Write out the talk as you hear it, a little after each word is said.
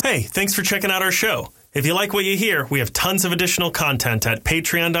Hey, thanks for checking out our show. If you like what you hear, we have tons of additional content at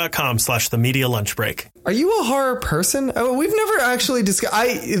patreon.com/themedialunchbreak. Are you a horror person? Oh, we've never actually discussed.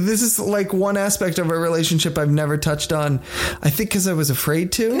 This is like one aspect of our relationship I've never touched on. I think because I was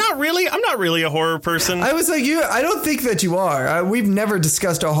afraid to. Not really. I'm not really a horror person. I was like, I don't think that you are. We've never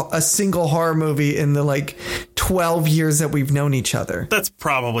discussed a single horror movie in the 12 years that we've known each other. That's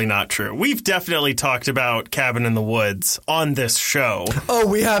probably not true. We've definitely talked about Cabin in the Woods on this show. Oh,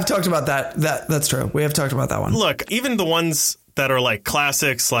 we have talked about that. That's true. We have talked about that one. Look, even the ones that are like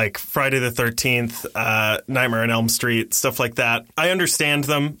classics like Friday the 13th, Nightmare on Elm Street, stuff like that. I understand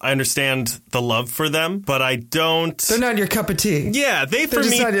them. I understand the love for them, but I don't. They're not your cup of tea. Yeah, They're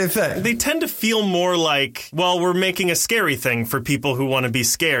just not your thing. They tend to feel more like, well, we're making a scary thing for people who want to be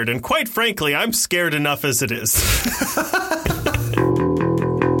scared. And quite frankly, I'm scared enough as it is.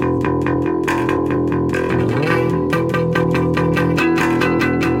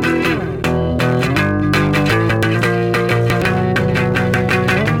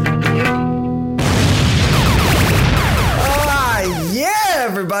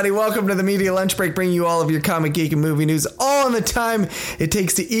 Welcome to the Media Lunch Break, bringing you all of your comic, geek, and movie news all in the time it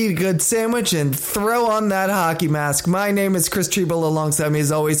takes to eat a good sandwich and throw on that hockey mask. My name is Chris Treble. Alongside me,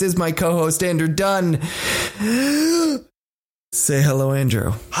 as always, is my co-host, Andrew Dunn. Say hello,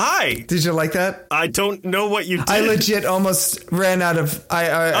 Andrew. Hi. Did you like that? I don't know what you did. I legit almost ran out of...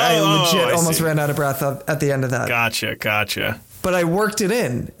 I almost ran out of breath at the end of that. Gotcha. But I worked it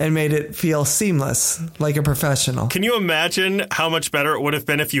in and made it feel seamless, like a professional. Can you imagine how much better it would have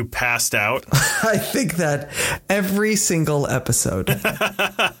been if you passed out? I think that every single episode.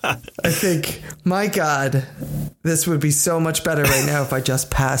 I think, my God, this would be so much better right now if I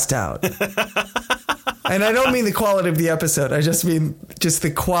just passed out. And I don't mean the quality of the episode. I just mean just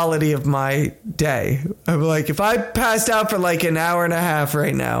the quality of my day. I'm like, if I passed out for like an hour and a half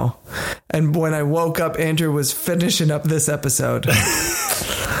right now, and when I woke up, Andrew was finishing up this episode.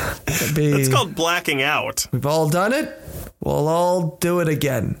 It's called blacking out. We've all done it. We'll all do it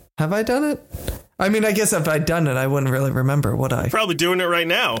again. Have I done it? I mean, I guess if I'd done it, I wouldn't really remember, would I? Probably doing it right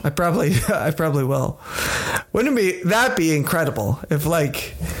now. I probably will. Wouldn't that be incredible if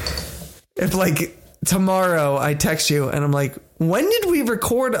tomorrow I text you and I'm like, when did we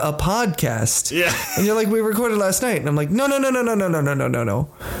record a podcast? Yeah. And you're like, we recorded last night. And I'm like, no.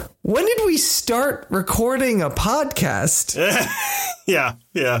 When did we start recording a podcast? Yeah,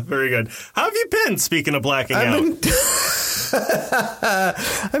 very good. How have you been, speaking of blacking out?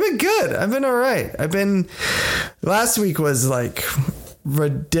 I've been good. I've been all right. Last week was like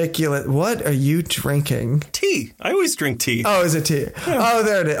ridiculous. What are you drinking? Tea. I always drink tea. Oh, is it tea? Yeah. Oh,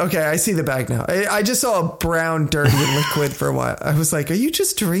 there it is. Okay, I see the bag now. I just saw a brown, dirty liquid for a while. I was like, are you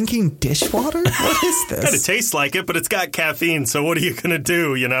just drinking dishwater? What is this? Kind of tastes like it, but it's got caffeine, so what are you going to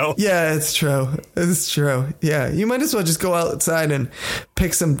do, you know? Yeah, it's true. It's true. Yeah, you might as well just go outside and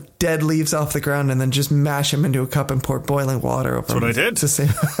pick some dead leaves off the ground and then just mash them into a cup and pour boiling water over them. That's what I did. To say,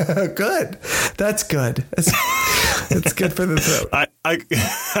 good. That's good. It's good for the throat.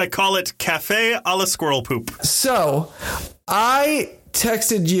 I call it cafe a la squirrel poop. So I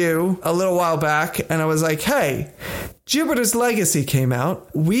texted you a little while back and I was like, hey, Jupiter's Legacy came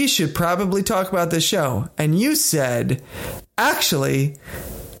out. We should probably talk about this show. And you said, actually,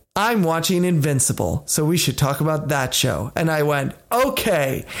 I'm watching Invincible, so we should talk about that show. And I went,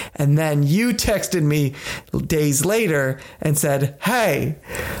 okay. And then you texted me days later and said, hey,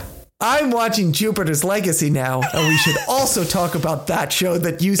 I'm watching Jupiter's Legacy now, and we should also talk about that show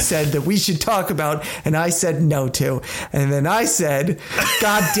that you said that we should talk about, and I said no to. And then I said,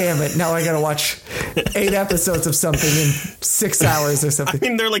 God damn it, now I gotta watch 8 episodes of something in 6 hours or something. I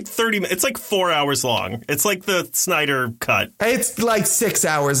mean, they're like 30 minutes. It's like 4 hours long. It's like the Snyder cut. It's like 6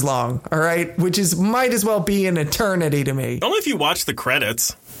 hours long, all right? Which might as well be an eternity to me. Only if you watch the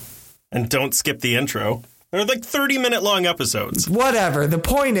credits and don't skip the intro. They're like 30-minute long episodes. Whatever. The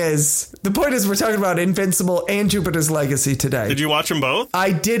point is we're talking about Invincible and Jupiter's Legacy today. Did you watch them both?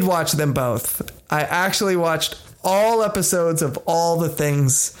 I did watch them both. I actually watched all episodes of all the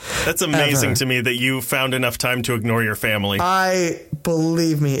things. That's amazing to me that you found enough time to ignore your family.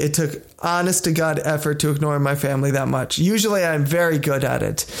 Believe me, it took honest to God effort to ignore my family that much. Usually I'm very good at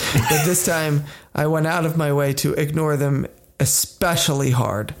it. But this time I went out of my way to ignore them especially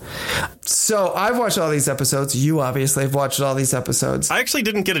hard. So I've watched all these episodes. You obviously have watched all these episods. I actually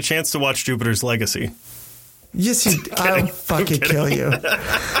didn't get a chance to watch Jupiter's Legacy. Yes, I'll fucking kill you.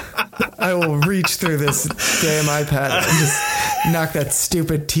 I will reach through this damn iPad and just knock that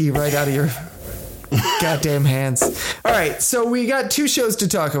stupid tea right out of your goddamn hands. All right, so we got 2 shows to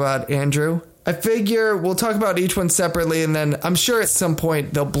talk about, Andrew. I figure we'll talk about each one separately, and then I'm sure at some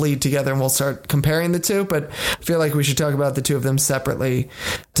point they'll bleed together and we'll start comparing the two, but I feel like we should talk about the two of them separately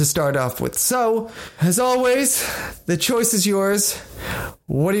to start off with. So, as always, the choice is yours.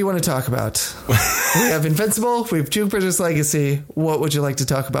 What do you want to talk about? We have Invincible, we have Jupiter's Legacy. What would you like to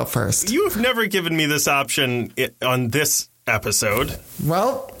talk about first? You have never given me this option on this episode.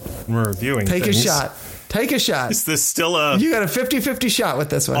 Well, we're reviewing Take things. a shot. Take a shot. Is this still a... You got a 50-50 shot with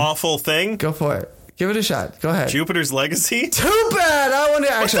this one. Awful thing? Go for it. Give it a shot. Go ahead. Jupiter's Legacy? Too bad. I want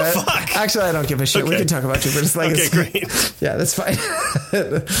to actually. What the fuck? Actually, I don't give a shit. Okay. We can talk about Jupiter's Legacy. Okay, great. Yeah, that's fine.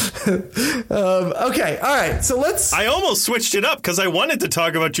 Okay, all right. So let's. I almost switched it up because I wanted to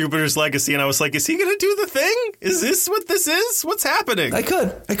talk about Jupiter's Legacy, and I was like, is he going to do the thing? Is this what this is? What's happening? I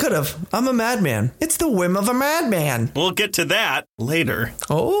could have. I'm a madman. It's the whim of a madman. We'll get to that later.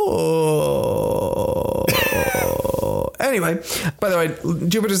 Oh. Anyway, by the way,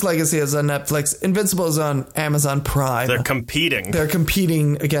 Jupiter's Legacy is on Netflix. Invincible is on Amazon Prime. They're competing. They're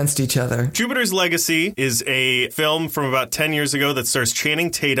competing against each other. Jupiter's Legacy is a film from about 10 years ago that stars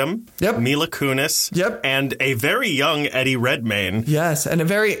Channing Tatum, Yep. Mila Kunis, Yep. and a very young Eddie Redmayne. Yes, and a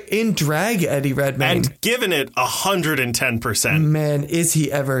very in-drag Eddie Redmayne. And given it 110%. Man, is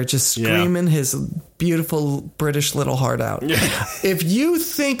he ever just screaming his beautiful British little heart out. If you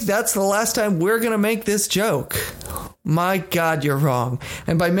think that's the last time we're going to make this joke, my God, you're wrong.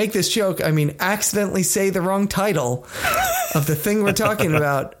 And by make this joke, I mean accidentally say the wrong title of the thing we're talking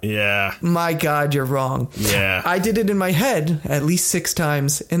about. Yeah. My God, you're wrong. Yeah. I did it in my head at least 6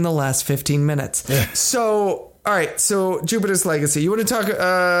 times in the last 15 minutes. So... All right, so Jupiter's Legacy. You want to talk,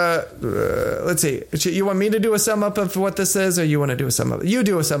 let's see. You want me to do a sum up of what this is, or you want to do a sum up? You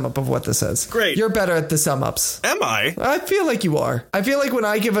do a sum up of what this is. Great. You're better at the sum ups. Am I? I feel like you are. I feel like when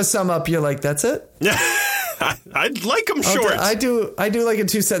I give a sum up, you're like, that's it? Yeah. I'd like them short. I do like a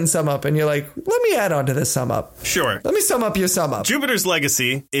 2-sentence sum up, and you're like, let me add on to this sum up. Sure. Let me sum up your sum up. Jupiter's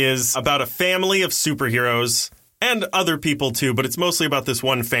Legacy is about a family of superheroes and other people too, but it's mostly about this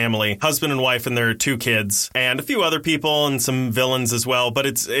one family, husband and wife and their 2 kids, and a few other people and some villains as well. But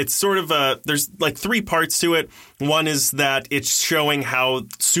it's sort of there's like 3 parts to it. One is that it's showing how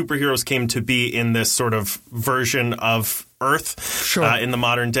superheroes came to be in this sort of version of Earth in the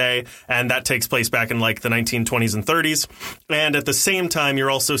modern day, and that takes place back in like the 1920s and 30s. And at the same time,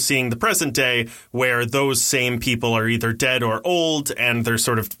 you're also seeing the present day where those same people are either dead or old, and they're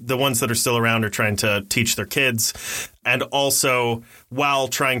sort of the ones that are still around are trying to teach their kids. And also, while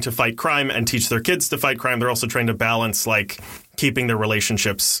trying to fight crime and teach their kids to fight crime, they're also trying to balance like keeping their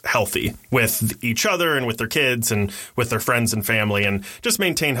relationships healthy with each other and with their kids and with their friends and family, and just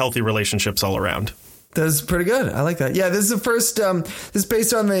maintain healthy relationships all around. That's pretty good. I like that. Yeah, this is the first, this is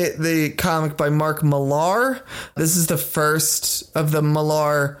based on the comic by Mark Millar. This is the first of the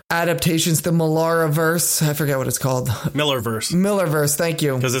Millar adaptations, the Millar-verse. I forget what it's called. Millarverse. Millarverse, thank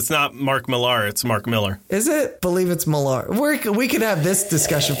you. Because it's not Mark Millar, it's Mark Miller. Is it? Believe it's Millar. We could have this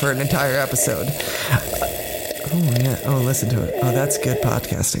discussion for an entire episode. Oh, yeah. Oh, listen to it. Oh, that's good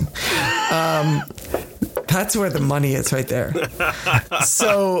podcasting. That's where the money is right there.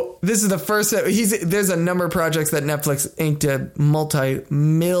 So this is the first. There's a number of projects that Netflix inked a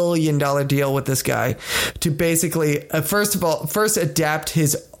multi-million-dollar deal with this guy to basically, first adapt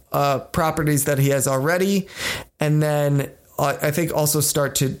his properties that he has already, and then I think also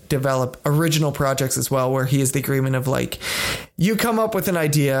start to develop original projects as well, where he has the agreement of like, you come up with an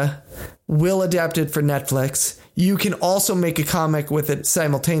idea, we'll adapt it for Netflix. You can also make a comic with it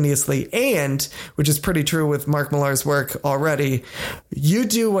simultaneously, and, which is pretty true with Mark Millar's work already, you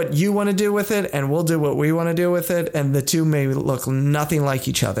do what you want to do with it, and we'll do what we want to do with it, and the two may look nothing like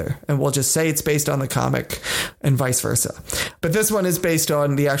each other, and we'll just say it's based on the comic, and vice versa. But this one is based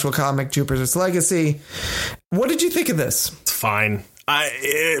on the actual comic, Jupiter's Legacy. What did you think of this? It's fine.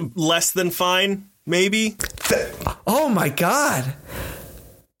 Less than fine, maybe. Oh my God.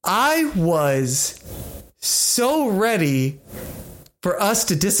 I was so ready for us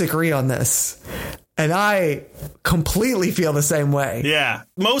to disagree on this, and I completely feel the same way. Yeah,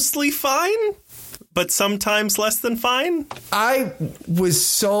 mostly fine, but sometimes less than fine. I was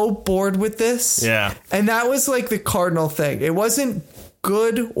so bored with this. Yeah. And that was like the cardinal thing. It wasn't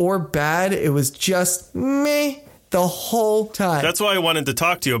good or bad. It was just meh the whole time. That's why I wanted to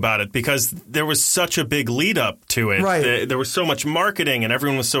talk to you about it, because there was such a big lead up to it. Right. There was so much marketing and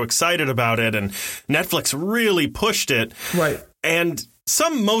everyone was so excited about it, and Netflix really pushed it. Right. And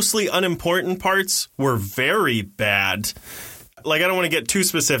some mostly unimportant parts were very bad. Like, I don't want to get too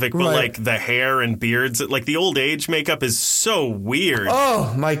specific, but like the hair and beards, like the old age makeup is so weird.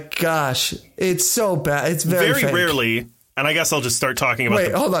 Oh my gosh. It's so bad. It's very fake. Rarely And I guess I'll just start talking about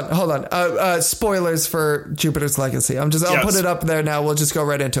Wait, hold on. Spoilers for Jupiter's Legacy. I'll put it up there now. We'll just go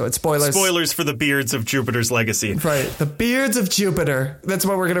right into it. Spoilers for the beards of Jupiter's Legacy. Right. The beards of Jupiter. That's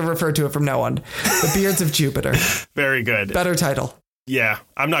what we're going to refer to it from now on. The beards of Jupiter. Very good. Better title. Yeah,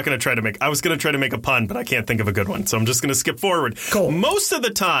 I'm not going to try to make... I was going to try to make a pun, but I can't think of a good one. So I'm just going to skip forward. Cool. Most of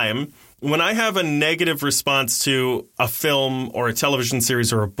the time, when I have a negative response to a film or a television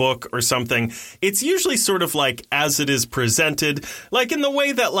series or a book or something, it's usually sort of like as it is presented, like in the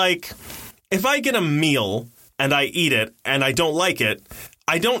way that, like, if I get a meal and I eat it and I don't like it,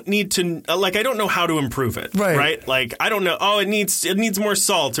 I don't need to, like, I don't know how to improve it, right? Like, I don't know, it needs more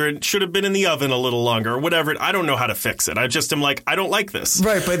salt, or it should have been in the oven a little longer, or whatever. I don't know how to fix it. I just am like, I don't like this.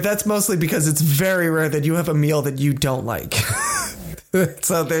 Right, but that's mostly because it's very rare that you have a meal that you don't like.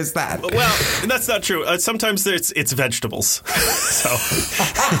 So there's that. Well, that's not true. Sometimes it's vegetables. So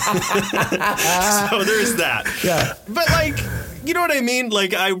there's that. Yeah. But, like, you know what I mean?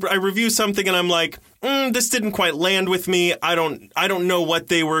 Like, I review something and I'm like, this didn't quite land with me. I don't know what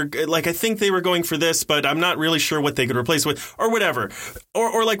they were, like, I think they were going for this, but I'm not really sure what they could replace with, or whatever.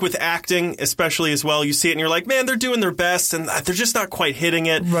 Or like with acting, especially as well, you see it and you're like, man, they're doing their best and they're just not quite hitting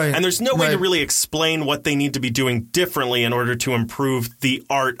it. Right. And there's no way to really explain what they need to be doing differently in order to improve the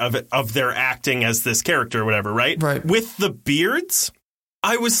art of their acting as this character or whatever, right? Right. With the beards,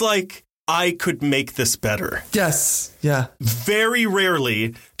 I was like, I could make this better. Yes. Yeah. Very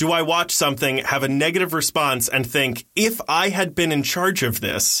rarely do I watch something, have a negative response, and think, if I had been in charge of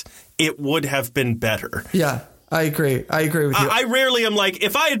this, it would have been better. Yeah. I agree with you. I rarely am like,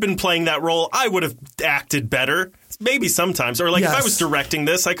 if I had been playing that role, I would have acted better. Maybe sometimes. Or like, if I was directing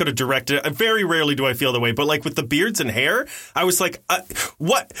this, I could have directed it. Very rarely do I feel that way. But like with the beards and hair, I was like,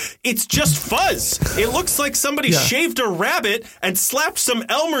 what? It's just fuzz. It looks like somebody shaved a rabbit and slapped some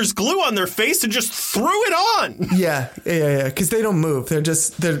Elmer's glue on their face and just threw it on. Yeah. Because they don't move. They're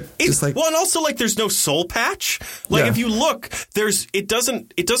just like... Well, and also, like, there's no soul patch. Like, if you look, it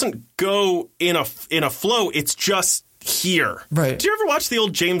doesn't go in a flow. It's just here. Right. Do you ever watch the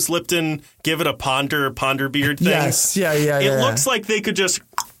old James Lipton Give It a Ponder beard thing? Yes. Yeah. It looks like they could just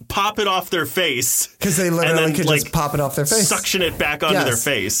pop it off their face. Because they literally could just pop it off their face. Suction it back onto their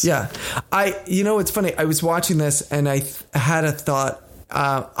face. Yeah. It's funny. I was watching this and I had a thought.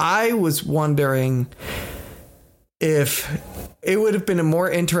 I was wondering if it would have been a more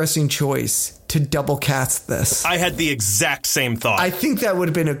interesting choice to double cast this. I had the exact same thought. I think that would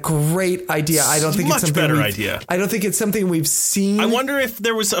have been a great idea. I don't think it's something better idea. I don't think it's something we've seen. I wonder if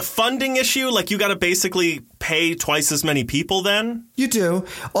there was a funding issue. Like, you got to basically pay twice as many people then. You do.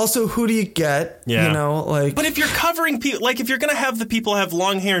 Also, who do you get? Yeah. You know, like. But if you're covering people, like if you're going to have the people have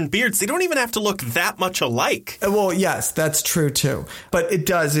long hair and beards, they don't even have to look that much alike. Well, yes, that's true too. But it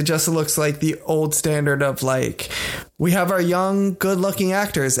does. It just looks like the old standard of like, we have our young, good-looking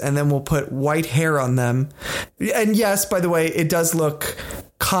actors, and then we'll put white hair on them. And yes, by the way, it does look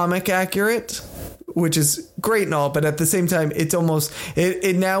comic accurate, which is great and all, but at the same time, it's almost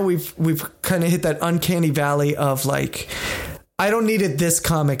it now we've kind of hit that uncanny valley of like, I don't need it this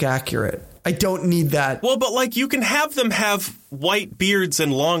comic accurate. I don't need that. Well, but like, you can have them have white beards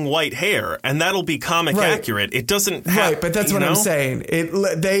and long white hair, and that'll be comic accurate. It doesn't have... Right, but that's what I'm saying.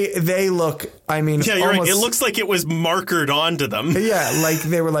 They look, I mean... Yeah, you're right. It looks like it was markered onto them. Yeah, like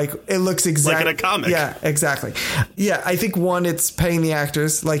they were like, it looks exactly... Like in a comic. Yeah, exactly. Yeah, I think one, it's paying the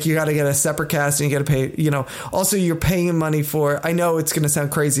actors. Like, you got to get a separate cast and you got to pay, Also, you're paying money for... I know it's going to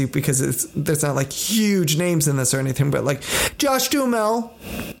sound crazy because there's not like huge names in this or anything, but like Josh Duhamel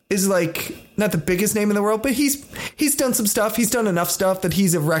is like... not the biggest name in the world, but he's done some stuff. He's done enough stuff that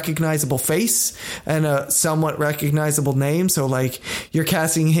he's a recognizable face and a somewhat recognizable name. So like, you're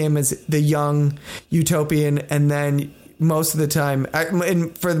casting him as the young utopian, and then most of the time,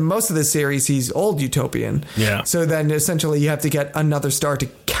 and for most of the series, he's old utopian. Yeah. So then essentially you have to get another star to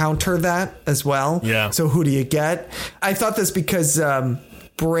counter that as well. Yeah. So who do you get? I thought this because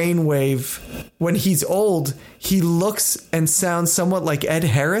Brainwave, when he's old, he looks and sounds somewhat like Ed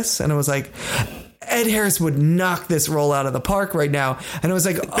Harris, and I was like, Ed Harris would knock this role out of the park right now. And I was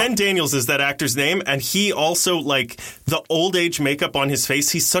like, Ben Daniels is that actor's name, and he also, like, the old age makeup on his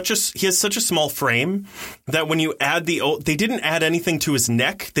face, he has such a small frame that when you add they didn't add anything to his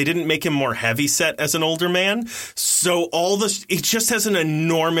neck. They didn't make him more heavy set as an older man. So it just has an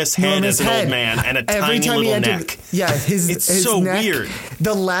enormous head as an old man and a tiny little neck. His so neck, weird.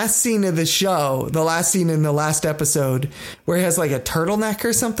 The last scene of the show, the last scene in the last episode where he has like a turtleneck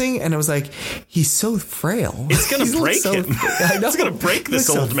or something, and I was like, he's so frail. It's going to break him. It's going to break this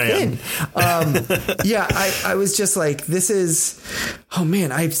old man. I was just like, this is, Oh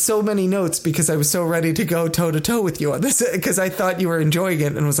man, I have so many notes because I was so ready to go toe to toe with you on this because I thought you were enjoying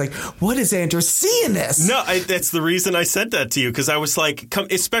it and was like, what does Andrew see in this? No, that's the reason I said that to you, because I was like,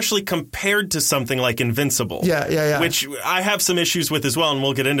 especially compared to something like Invincible. Yeah. Which I have some issues with as well, and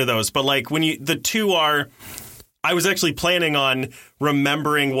we'll get into those. But like the two are, I was actually planning on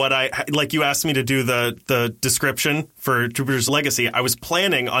remembering what like you asked me to do the description for Jupiter's Legacy. I was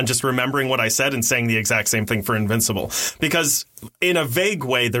planning on just remembering what I said and saying the exact same thing for Invincible, because in a vague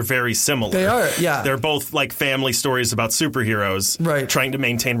way, they're very similar. They are, yeah. They're both like family stories about superheroes right. trying to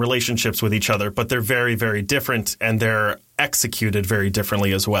maintain relationships with each other, but they're very, very different, and they're executed very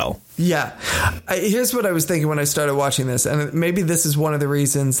differently as well. Yeah. Here's what I was thinking when I started watching this, and maybe this is one of the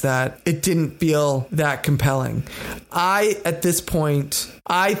reasons that it didn't feel that compelling. At this point,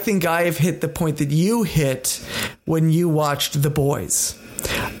 I think I have hit the point that you hit when you watched The Boys.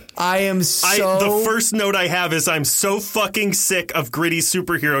 The first note I have is I'm so fucking sick of gritty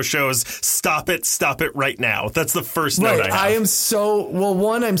superhero shows. Stop it right now. That's the first note I have.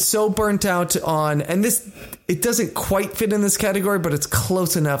 I'm so burnt out on, and it doesn't quite fit in this category, but it's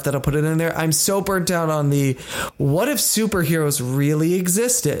close enough that I'll put it in there. I'm so burnt out on what if superheroes really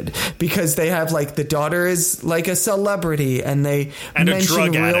existed? Because they have like the daughter is like a celebrity, and they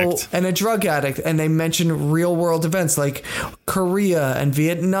mention a drug addict, and they mention real world events like Korea and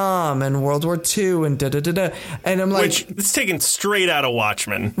Vietnam and World War II and da-da-da-da. And I'm like... Which it's taken straight out of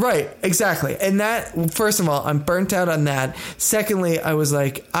Watchmen. Right, exactly. And that, first of all, I'm burnt out on that. Secondly, I was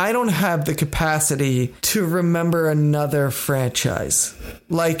like, I don't have the capacity to remember another franchise.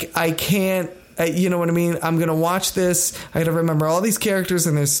 Like, I can't... You know what I mean? I'm going to watch this. I got to remember all these characters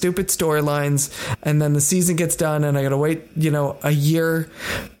and their stupid storylines. And then the season gets done and I got to wait, a year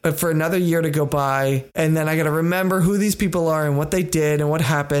for another year to go by. And then I got to remember who these people are and what they did and what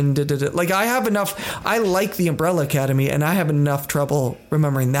happened. Like I have enough. I like the Umbrella Academy and I have enough trouble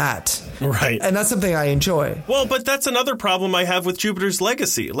remembering that. Right. And that's something I enjoy. Well, but that's another problem I have with Jupiter's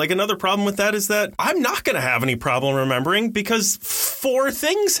Legacy. Like another problem with that is that I'm not going to have any problem remembering because 4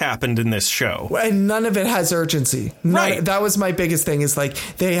 things happened in this show. And none of it has urgency. Right. That was my biggest thing is like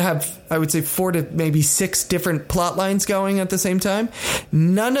they have, I would say 4 to maybe 6 different plot lines going at the same time.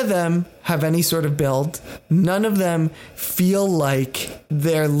 None of them have any sort of build. None of them feel like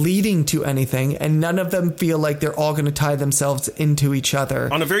they're leading to anything. And none of them feel like they're all going to tie themselves into each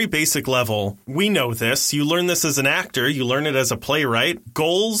other. On a very basic level, we know this. You learn this as an actor. You learn it as a playwright.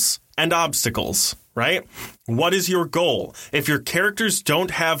 Goals and obstacles, right? What is your goal? If your characters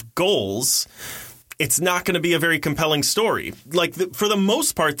don't have goals, it's not going to be a very compelling story. Like, for the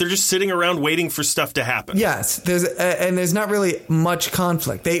most part, they're just sitting around waiting for stuff to happen. Yes, there's not really much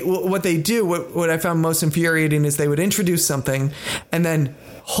conflict. What they do, what I found most infuriating is they would introduce something, and then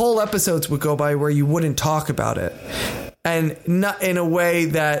whole episodes would go by where you wouldn't talk about it. And not in a way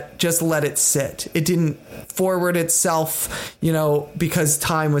that just let it sit. It didn't forward itself, because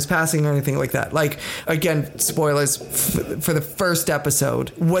time was passing or anything like that. Like, again, spoilers for the first episode.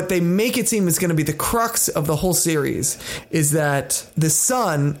 What they make it seem is going to be the crux of the whole series is that the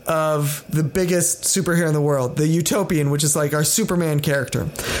son of the biggest superhero in the world, the Utopian, which is like our Superman character,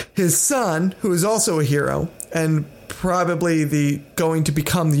 his son, who is also a hero, and probably going to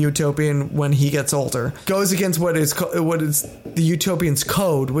become the Utopian when he gets older, goes against what is the Utopian's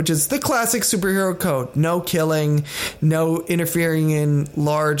code, which is the classic superhero code: no killing, no interfering in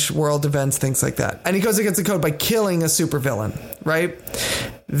large world events, things like that. And he goes against the code by killing a supervillain, right?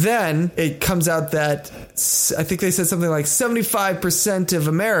 Then it comes out that I think they said something like 75% of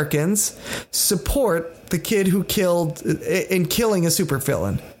Americans support the kid who killed in killing a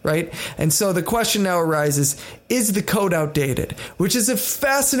supervillain, right? And so the question now arises, is the code outdated? Which is a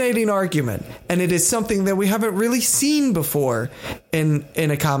fascinating argument. And it is something that we haven't really seen before in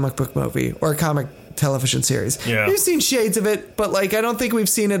a comic book movie or a comic television series. Yeah. We've seen shades of it, but like I don't think we've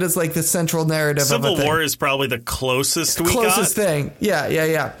seen it as like the central narrative of a thing. Civil War is probably the closest thing.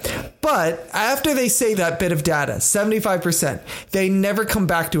 Yeah. But after they say that bit of data, 75%, they never come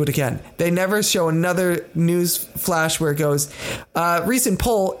back to it again. They never show another news flash where it goes, recent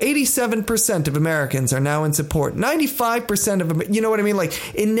poll, 87% of Americans are now in support. 95% of them, you know what I mean? Like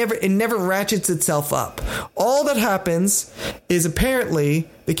it never ratchets itself up. All that happens is apparently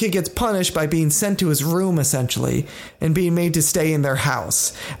the kid gets punished by being sent to his room, essentially, and being made to stay in their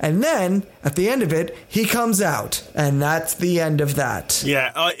house. And then, at the end of it, he comes out. And that's the end of that.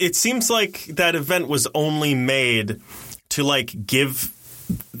 Yeah, it seems like that event was only made to, like, give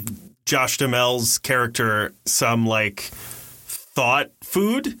Josh Duhamel's character some, like, thought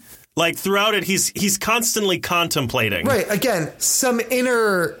food. Like, throughout it, he's constantly contemplating. Right. Again, some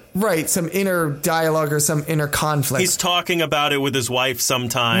inner Right, some inner dialogue or some inner conflict. He's talking about it with his wife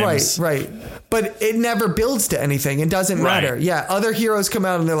sometimes. Right. But it never builds to anything. It doesn't matter. Right. Yeah, other heroes come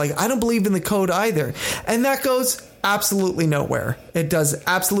out and they're like, I don't believe in the code either. And that goes absolutely nowhere.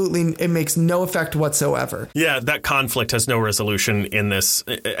 It makes no effect whatsoever. Yeah, that conflict has no resolution in this.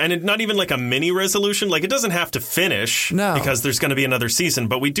 And not even like a mini resolution. Like, it doesn't have to finish because there's going to be another season,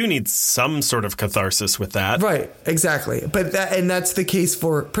 but we do need some sort of catharsis with that. Right, exactly. But that's the case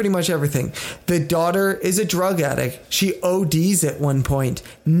for pretty much everything. The daughter is a drug addict. She ODs at one point.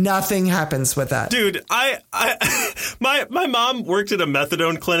 Nothing happens with that. Dude, my mom worked at a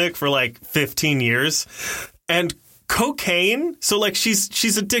methadone clinic for like 15 years, and cocaine. So like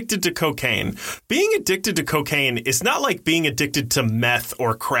she's addicted to cocaine. Being addicted to cocaine is not like being addicted to meth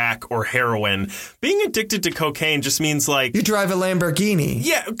or crack or heroin. Being addicted to cocaine just means like you drive a Lamborghini.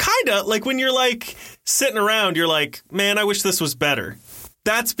 Yeah, kind of. Like when you're like sitting around, you're like, man, I wish this was better.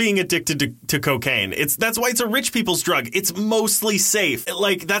 That's being addicted to cocaine. That's why it's a rich people's drug. It's mostly safe.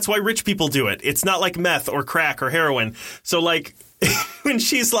 Like, that's why rich people do it. It's not like meth or crack or heroin. So like when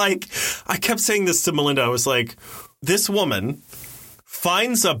she's like, I kept saying this to Melinda. I was like, this woman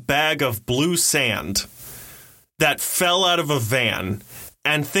finds a bag of blue sand that fell out of a van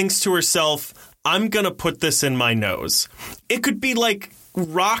and thinks to herself, I'm going to put this in my nose. It could be like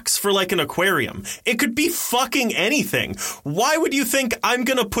rocks for like an aquarium. It could be fucking anything. Why would you think I'm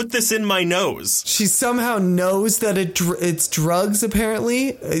going to put this in my nose? She somehow knows that it's drugs,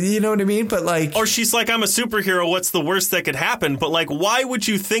 apparently. You know what I mean? But like, or she's like, I'm a superhero. What's the worst that could happen? But like, why would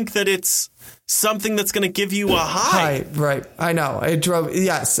you think that it's something that's going to give you a high? Right. I know.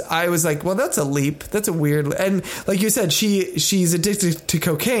 Yes. I was like, well, that's a leap. That's a weird. And like you said, she's addicted to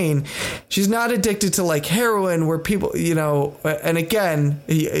cocaine. She's not addicted to like heroin where people, and again,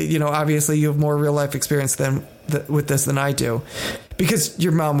 obviously you have more real life experience with this than I do because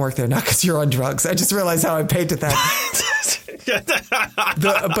your mom worked there, not because you're on drugs. I just realized how I painted that.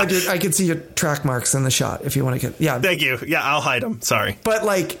 But I can see your track marks in the shot if you want to get. Yeah. Thank you. Yeah, I'll hide them. Sorry. But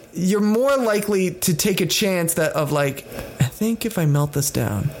like, you're more likely to take a chance of like, I think if I melt this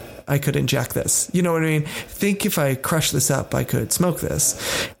down, I could inject this. You know what I mean? Think if I crush this up, I could smoke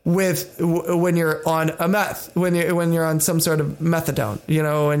this. When you're on a meth, when you're on some sort of methadone,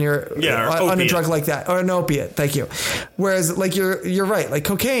 when you're on a drug like that, or an opiate. Thank you. Whereas like you're right, like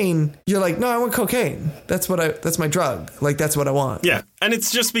cocaine, you're like, no, I want cocaine. That's my drug. Like that's what I want. Yeah, and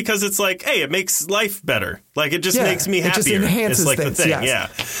it's just because it's like, hey, it makes life better. Like it just makes me happier. It just enhances it's like things, the thing.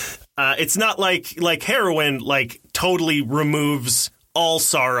 yes. Yeah, it's not like heroin like totally removes all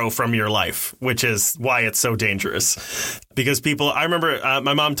sorrow from your life, which is why it's so dangerous. Because I remember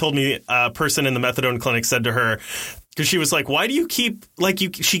my mom told me a person in the methadone clinic said to her, because she was like, why do you keep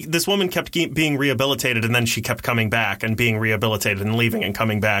this woman kept being rehabilitated and then she kept coming back and being rehabilitated and leaving and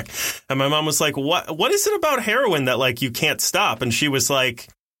coming back. And my mom was like, what is it about heroin that like you can't stop? And she was like,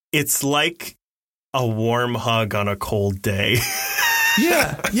 it's like a warm hug on a cold day.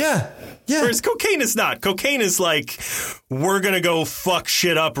 Yeah. Whereas cocaine is not. Cocaine is like, we're going to go fuck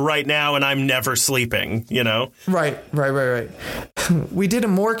shit up right now and I'm never sleeping, Right. We did a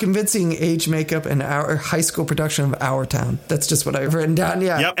more convincing age makeup in our high school production of Our Town. That's just what I've written down.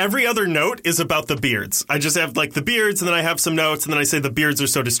 Yeah. Yep. Every other note is about the beards. I just have like the beards and then I have some notes and then I say the beards are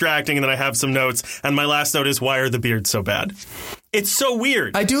so distracting and then I have some notes. And my last note is, why are the beards so bad? It's so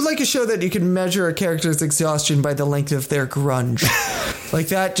weird. I do like a show that you can measure a character's exhaustion by the length of their grunge. Like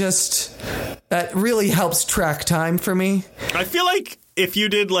that really helps track time for me. I feel like if you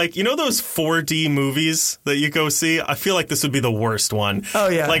did like, those 4D movies that you go see, I feel like this would be the worst one. Oh,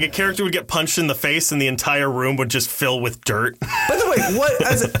 yeah. Like a character would get punched in the face and the entire room would just fill with dirt. By the way,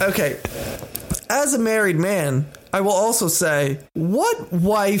 as a married man, I will also say, what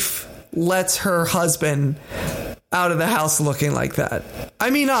wife lets her husband out of the house looking like that? I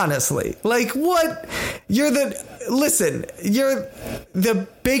mean, honestly, like what? You're the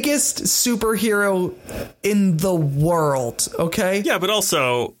biggest superhero in the world. Okay. Yeah, but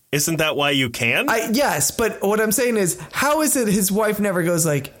also, isn't that why you can? Yes, but what I'm saying is, how is it his wife never goes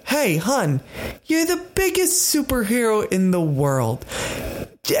like, hey, hun, you're the biggest superhero in the world.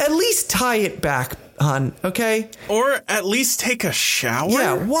 At least tie it back, hon, okay? Or at least take a shower?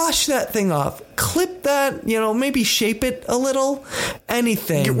 Yeah, wash that thing off. Clip that, maybe shape it a little.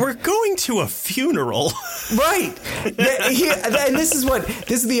 Anything. We're going to a funeral. Right. And this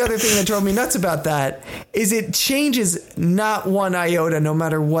is the other thing that drove me nuts about that, is it changes not one iota no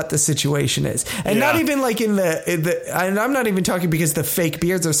matter what the situation is. And not even like in the and I'm not even talking because the fake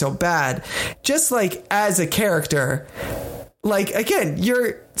beards are so bad. Just like as a character, like again,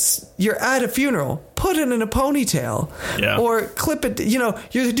 you're you're at a funeral, put it in a ponytail, or clip it. You know,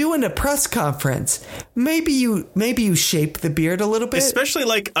 you're doing a press conference. Maybe you shape the beard a little bit, especially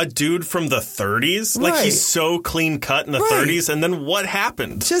like a dude from the 30s. Like he's so clean cut in the 30s, and then what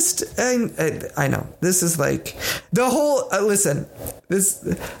happened? Just I know this is like the whole. Listen,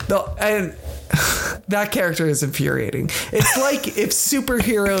 that character is infuriating. It's like if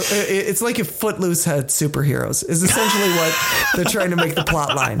it's like if Footloose had superheroes, is essentially what they're trying to make the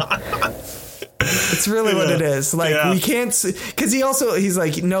plot line. It's really what it is. Like we can't, because he's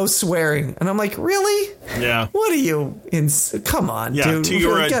like, no swearing, and I'm like, really? Yeah. What are you come on, dude. To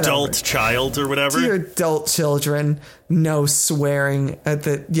your adult child or whatever. To your adult children, no swearing at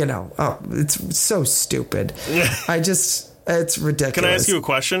the. It's so stupid. It's ridiculous. Can I ask you a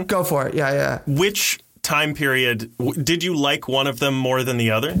question? Go for it. Yeah. Which time period did you like one of them more than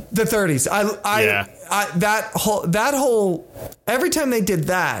the other? The 30s. That whole every time they did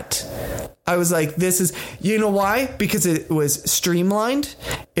that, I was like, this is, you know why? Because it was streamlined.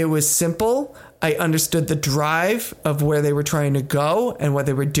 It was simple. I understood the drive of where they were trying to go and what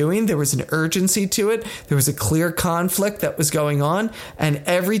they were doing. There was an urgency to it. There was a clear conflict that was going on. And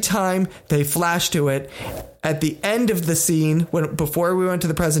every time they flashed to it, at the end of the scene, before we went to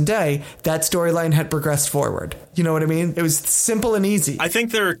the present day, that storyline had progressed forward. You know what I mean? It was simple and easy. I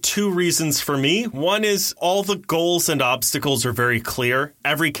think there are two reasons for me. One is all the goals and obstacles are very clear.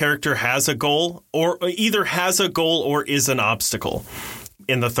 Every character has a goal, or either has a goal or is an obstacle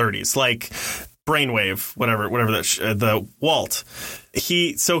in the 30s. Like Brainwave, whatever the Walt.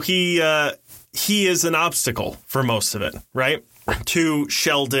 He is an obstacle for most of it, right? To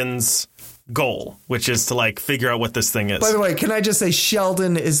Sheldon's goal, which is to like figure out what this thing is. By the way, can I just say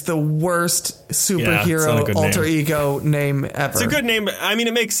Sheldon is the worst superhero alter ego name ever. It's a good name. I mean,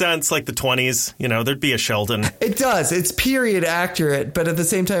 it makes sense. Like the 20s, there'd be a Sheldon. It does. It's period accurate, but at the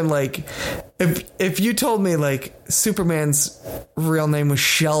same time, like if you told me like Superman's real name was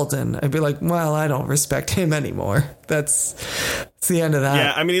Sheldon, I'd be like, well, I don't respect him anymore. That's the end of that.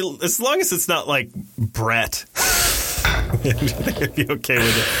 Yeah, I mean, as long as it's not like Brett. I'd be okay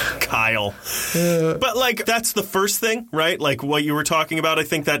with it. Kyle. But like, that's the first thing, right? Like what you were talking about. I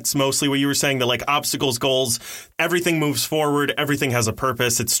think that's mostly what you were saying, that like obstacles, goals, everything moves forward. Everything has a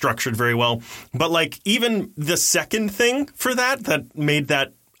purpose. It's structured very well. But like even the second thing for that made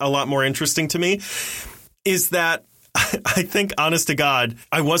that a lot more interesting to me is that I think, honest to God,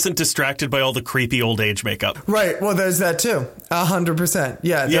 I wasn't distracted by all the creepy old age makeup. Right. Well, there's that too. 100%.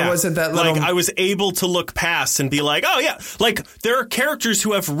 Yeah. There wasn't that little. Like, I was able to look past and be like, oh, yeah. Like, there are characters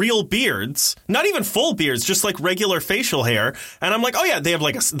who have real beards, not even full beards, just like regular facial hair. And I'm like, oh, yeah, they have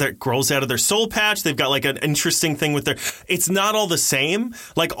like that grows out of their soul patch. They've got like an interesting thing with their. It's not all the same.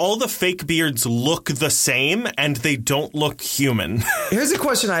 Like, all the fake beards look the same and they don't look human. Here's a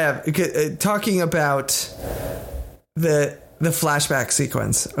question I have. Talking about the flashback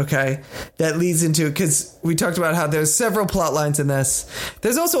sequence, okay, that leads into, because we talked about how there's several plot lines in this.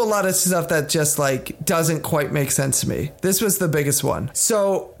 There's also a lot of stuff that just like doesn't quite make sense to me. This was the biggest one.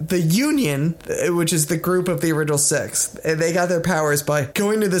 So the Union, which is the group of the original six, they got their powers by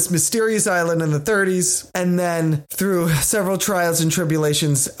going to this mysterious island in the 30s, and then through several trials and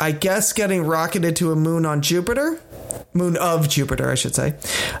tribulations, I guess getting rocketed to a moon of Jupiter, I should say,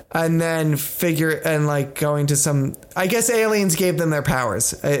 and then going to some, I guess aliens gave them their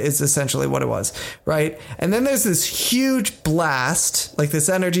powers is essentially what it was, right? And then there's this huge blast, like this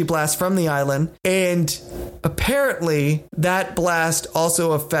energy blast from the island, and apparently that blast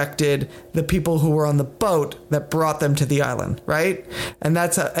also affected the people who were on the boat that brought them to the island, right? And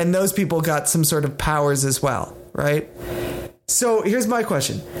and those people got some sort of powers as well, right? So here's my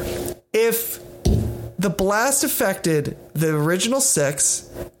question. If the blast affected the original six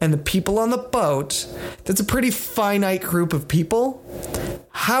and the people on the boat, that's a pretty finite group of people.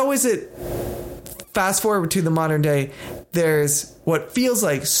 How is it, fast forward to the modern day, there's what feels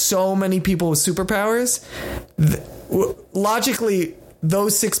like so many people with superpowers? Logically,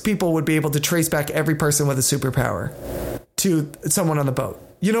 those six people would be able to trace back every person with a superpower to someone on the boat.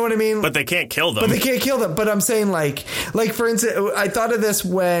 You know what I mean? But they can't kill them. But I'm saying like for instance, I thought of this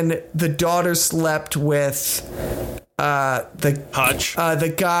when the daughter slept with the Hutch.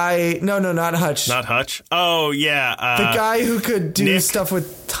 The guy. No, not Hutch. Not Hutch. Oh yeah. The guy who could do Nick. Stuff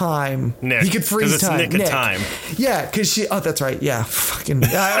with time. Nick. He could freeze it's time. Nick and time. Yeah, because she. Oh, that's right. Yeah, fucking.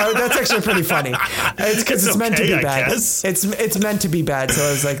 That's actually pretty funny. It's because it's meant to be bad. It's meant to be bad. So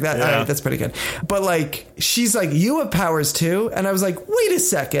I was like that. Yeah. All right, that's pretty good. But like, she's like, you have powers too, and I was like, wait a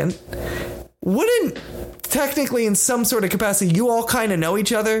second. Wouldn't technically in some sort of capacity you all kind of know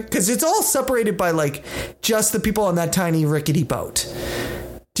each other? Because it's all separated by like just the people on that tiny rickety boat.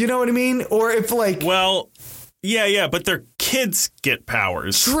 Do you know what I mean? Or if like... Well, yeah, but their kids get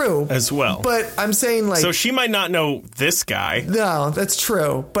powers. True. As well. But I'm saying like... So she might not know this guy. No, that's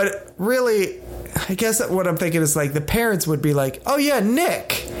true. But really, I guess what I'm thinking is like the parents would be like, oh yeah,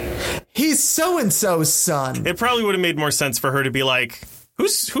 Nick, he's so-and-so's son. It probably would have made more sense for her to be like,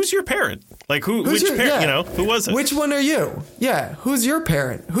 who's your parent? Like, which parent, yeah. you know, who was it? Which one are you? Yeah, who's your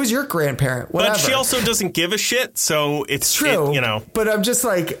parent? Who's your grandparent? Whatever. But she also doesn't give a shit, so it's true, you know. But I'm just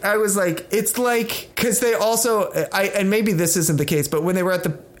like, I was like, it's like, because they also, and maybe this isn't the case, but when they were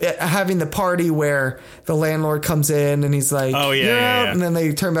at having the party where the landlord comes in and he's like, oh, yeah. And then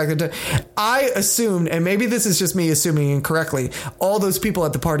they turn back the time. I assumed, and maybe this is just me assuming incorrectly, all those people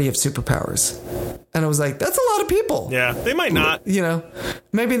at the party have superpowers. And I was like, that's a lot of people. Yeah, they might not. You know,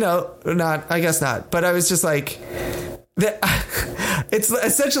 maybe not. I guess not. But I was just like, it's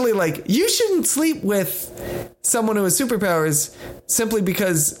essentially like you shouldn't sleep with someone who has superpowers simply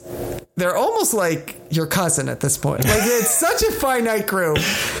because they're almost like your cousin at this point. Like, it's such a finite group.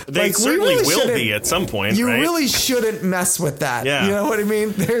 They like, certainly will be at some point. You right? really shouldn't mess with that. Yeah. You know what I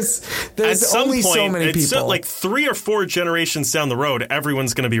mean? There's only so many people. Like 3 or 4 generations down the road,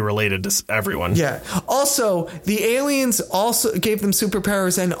 everyone's going to be related to everyone. Yeah. Also, the aliens also gave them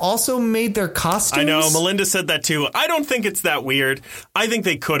superpowers and also made their costumes. I know. Melinda said that too. I don't think it's that weird. I think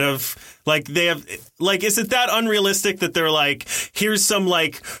they could have. Like, they have, like, is it that unrealistic that they're like, here's some,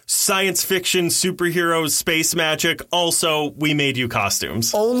 like, science fiction superhero space magic. Also, we made you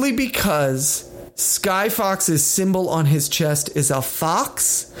costumes. Only because Sky Fox's symbol on his chest is a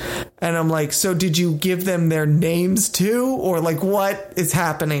fox. And I'm like, so did you give them their names too? Or, like, what is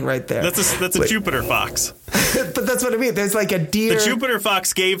happening right there? That's a Jupiter fox. But that's what I mean. There's like a deer. The Jupiter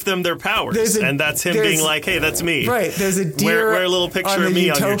fox gave them their powers, and that's him being like, "Hey, that's me." Right. There's a deer. Wear a little picture of me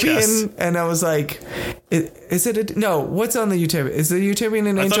Utopian, on your chest. And I was like, "Is it no? What's on the Utopian? Is the Utopian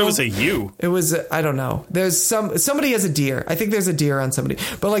an angel?" I thought it was a U. It was. I don't know. There's somebody has a deer. I think there's a deer on somebody.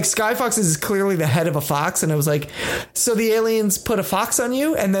 But like Sky Fox is clearly the head of a fox, and I was like, "So the aliens put a fox on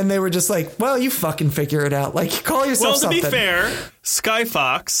you?" And then they were just like, "Well, you fucking figure it out. Like, call yourself something." Well, to be fair, Sky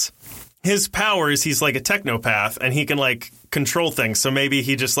Fox. His powers, he's like a technopath, and he can, like, control things. So maybe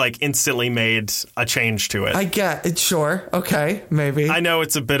he just, like, instantly made a change to it. I get it. Sure. Okay. Maybe. I know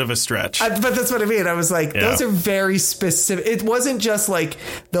it's a bit of a stretch. But that's what I mean. I was like, those are very specific. It wasn't just, like,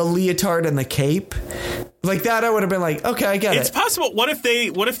 the leotard and the cape. Like that, I would have been like, okay, I get it. It's possible. What if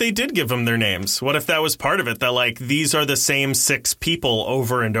they did give them their names? What if that was part of it? That, like, these are the same 6 people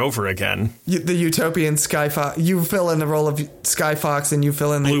over and over again. The Utopian Sky Fox. You fill in the role of Sky Fox, and you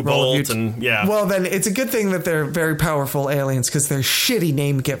fill in the Blue role Bolt, of and yeah. Well, then it's a good thing that they're very powerful aliens because they're shitty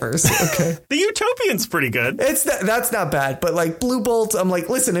name givers. Okay, the Utopian's pretty good. That's not bad, but like Blue Bolt, I'm like,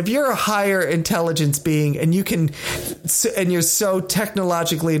 listen, if you're a higher intelligence being and you're so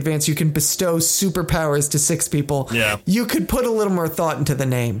technologically advanced, you can bestow superpowers to 6 people. Yeah, you could put a little more thought into the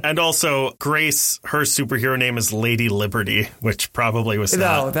name. And also, Grace, her superhero name is Lady Liberty, which probably was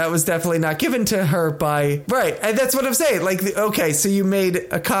not. No, that was definitely not given to her by right, and that's what I'm saying. Like, okay, so you made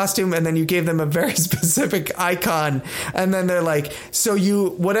a costume and then you gave them a very specific icon, and then they're like, so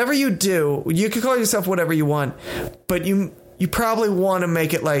whatever you do, you can call yourself whatever you want, but you probably want to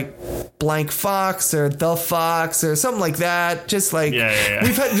make it like Blank Fox or The Fox or something like that. Just like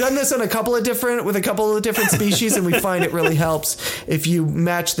we've done this on a couple of different species, and we find it really helps if you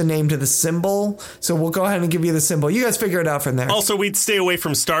match the name to the symbol. So we'll go ahead and give you the symbol. You guys figure it out from there. Also, we'd stay away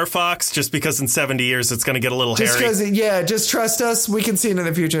from Star Fox just because in 70 years it's going to get a little hairy. Just trust us. We can see into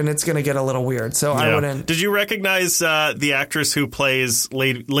the future, and it's going to get a little weird. So I wouldn't. Did you recognize the actress who plays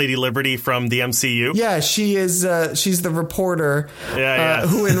Lady Liberty from the MCU? Yeah, she is. She's the reporter.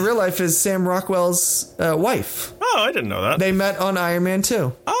 Who in real life is Sam Rockwell's wife. Oh, I didn't know that. They met on Iron Man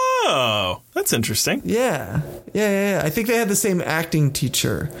 2. Oh, that's interesting. Yeah. I think they had the same acting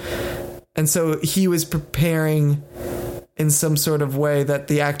teacher. And so he was preparing in some sort of way that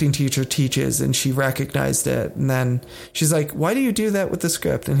the acting teacher teaches, and she recognized it. And then she's like, why do you do that with the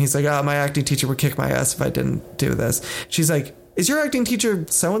script? And he's like, my acting teacher would kick my ass if I didn't do this. She's like, is your acting teacher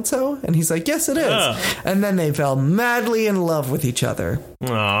so-and-so? And he's like, yes, it is. And then they fell madly in love with each other.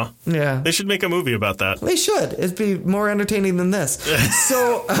 Aw. Yeah. They should make a movie about that. They should. It'd be more entertaining than this.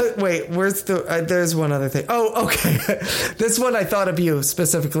 So, wait, where's there's one other thing. Oh, okay. This one I thought of you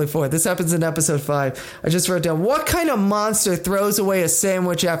specifically for. This happens in episode 5. I just wrote down, what kind of monster throws away a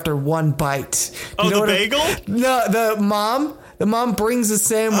sandwich after one bite? The bagel? No, the mom brings a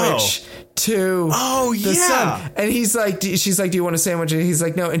sandwich to the son. And he's like, she's like, do you want a sandwich? And he's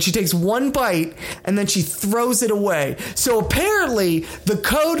like, no. And she takes one bite and then she throws it away. So apparently the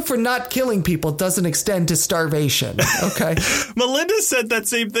code for not killing people doesn't extend to starvation. Okay. Melinda said that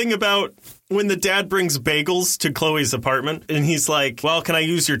same thing about when the dad brings bagels to Chloe's apartment and he's like, well, can I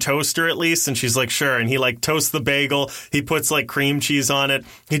use your toaster at least? And she's like, sure. And he like toasts the bagel. He puts like cream cheese on it.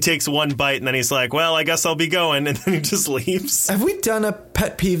 He takes one bite and then he's like, well, I guess I'll be going. And then he just leaves. Have we done a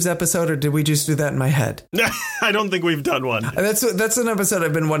pet peeves episode or did we just do that in my head? I don't think we've done one. That's an episode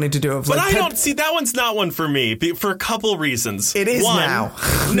I've been wanting to do. Of but I don't see that one's not one for me for a couple reasons. It is one, now.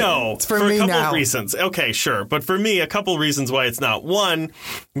 No, it's for me a couple of reasons. Okay, sure. But for me, a couple reasons why it's not. One,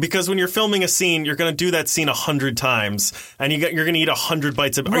 because when you're filming a scene, you're going to do that scene 100 times and you're going to eat 100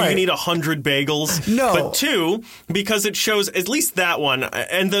 bites of, are you going to eat 100 bagels? No. But two, because it shows at least that one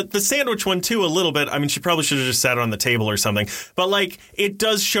and the sandwich one too, a little bit. I mean, she probably should have just sat it on the table or something, but like it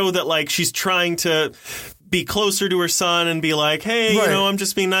does show that like she's trying to be closer to her son and be like, hey, you know, I'm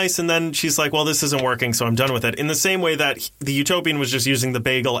just being nice. And then she's like, well, this isn't working, so I'm done with it. In the same way that the Utopian was just using the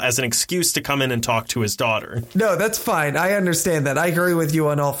bagel as an excuse to come in and talk to his daughter. No, that's fine. I understand that. I agree with you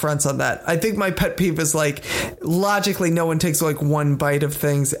on all fronts on that. I think my pet peeve is like, logically, no one takes like one bite of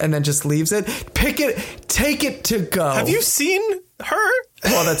things and then just leaves it. Pick it, take it to go. Have you seen her?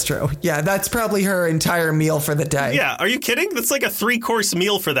 Well, that's true. Yeah, that's probably her entire meal for the day. Yeah, are you kidding? That's like a 3-course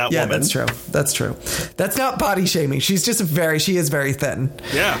meal for that woman. Yeah, that's true. That's true. That's not body shaming. She's just she is very thin.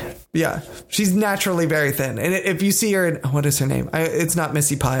 Yeah. Yeah, she's naturally very thin. And if you see her in, what is her name? It's not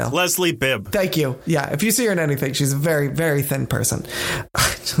Missy Pyle. Leslie Bibb. Thank you. Yeah, if you see her in anything, she's a very, very thin person.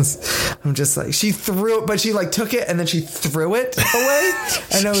 I'm just like, she threw it, but she like took it and then she threw it away.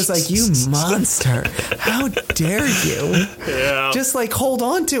 And I was like, you monster. How dare you? Yeah. Just like hold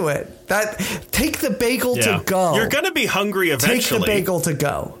on to it. Take the bagel to go. You're going to be hungry eventually. Take the bagel to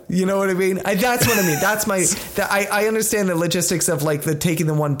go. You know what I mean? That's what I mean. That's I understand the logistics of like the taking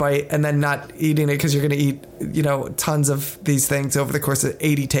the one bite and then not eating it because you're going to eat, you know, tons of these things over the course of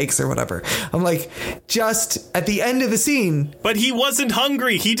 80 takes or whatever. I'm like, just at the end of the scene. But he wasn't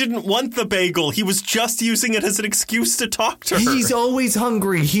hungry. He didn't want the bagel. He was just using it as an excuse to talk to her. He's always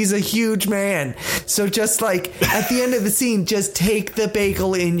hungry. He's a huge man. So just like at the end of the scene, just take the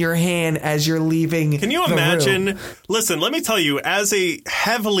bagel in your hand as you're leaving. Can you imagine? Listen, let me tell you, as a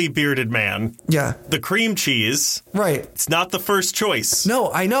heavily bearded man, the cream cheese, it's not the first choice.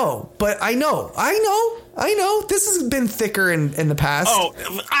 No, I know, but I know. This has been thicker in the past. Oh,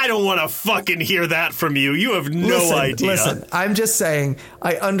 I don't want to fucking hear that from you. You have no idea. Listen, I'm just saying,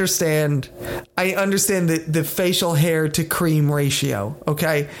 I understand the facial hair to cream ratio,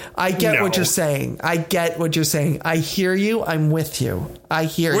 okay? I get what you're saying. I hear you. I'm with you. I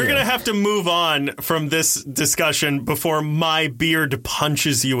hear you. We're going to have to move on from this discussion before my beard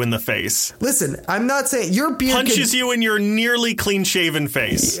punches you in the face. Listen, I'm not saying your beard punches you in your nearly clean-shaven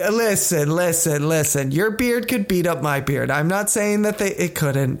face. Listen. Your beard could beat up my beard. I'm not saying that it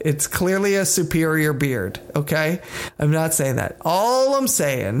couldn't. It's clearly a superior beard, okay? I'm not saying that. All I'm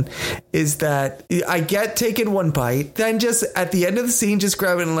saying is that I get taking one bite, then just at the end of the scene, just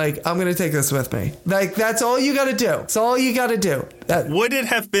grab it and like, I'm going to take this with me. Like, that's all you got to do. That's all you got to do. Would it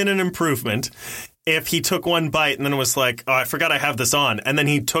have been an improvement if he took one bite and then was like, oh, I forgot I have this on. And then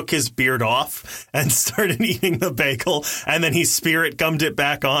he took his beard off and started eating the bagel. And then he spirit gummed it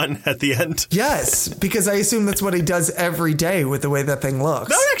back on at the end. Yes, because I assume that's what he does every day with the way that thing looks.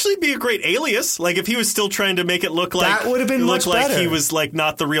 That would actually be a great alias. Like if he was still trying to make it look like that would have been much better. He was like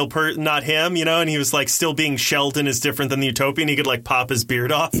not the real person, not him, you know, and he was like still being Sheldon is different than the Utopian. He could like pop his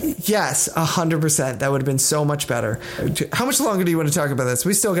beard off. Yes, 100%. That would have been so much better. How much longer do you want to talk about this?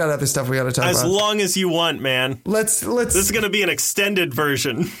 We still got other stuff we got to talk about. As long as you want, man. Let's. This is going to be an extended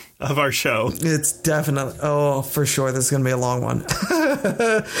version of our show. It's definitely. Oh, for sure. This is going to be a long one.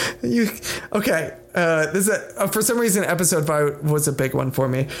 Okay. This is for some reason episode 5 was a big one for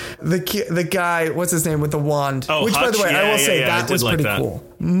me. The guy, what's his name with the wand? Oh, which Hutch? By the way, I will say that was pretty that. Cool.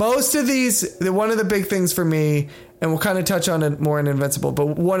 Most of these, one of the big things for me, and we'll kind of touch on it more in Invincible, but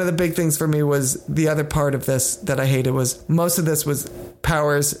one of the big things for me was the other part of this that I hated was most of this was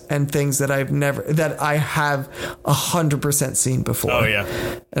powers and things that I have 100% seen before. Oh yeah.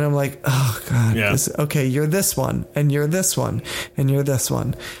 And I'm like, oh God, yeah. Okay, you're this one, and you're this one, and you're this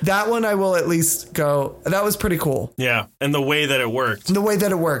one. That one I will at least go, that was pretty cool. Yeah, and the way that it worked.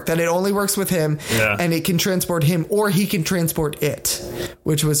 That it only works with him, and it can transport him, or he can transport it,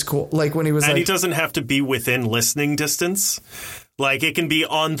 which was cool. Like when he was and he doesn't have to be within listening distance. Like it can be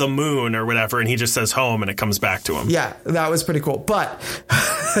on the moon or whatever, and he just says home and it comes back to him. Yeah, that was pretty cool. But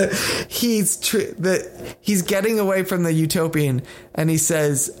he's getting away from the Utopian, and he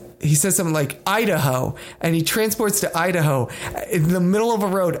says, he says something like Idaho, and he transports to Idaho in the middle of a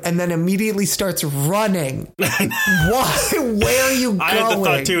road and then immediately starts running. Why? Where are you going? I had the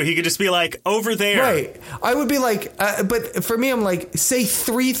thought too. He could just be like, over there. Right. I would be like, but for me, I'm like, say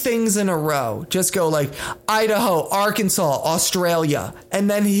 3 things in a row. Just go like Idaho, Arkansas, Australia. And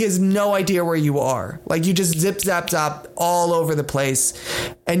then he has no idea where you are. Like you just zip, zap, zap all over the place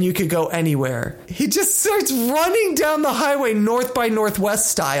and you could go anywhere. He just starts running down the highway north by northwest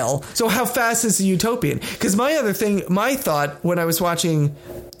style. So how fast is the Utopian? Because my thought when I was watching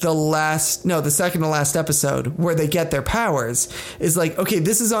the second to last episode where they get their powers is like, okay,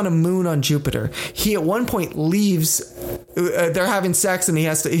 this is on a moon on Jupiter. He at one point leaves, they're having sex and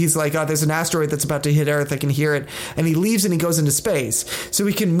he's like, oh, there's an asteroid that's about to hit Earth. I can hear it. And he leaves and he goes into space. So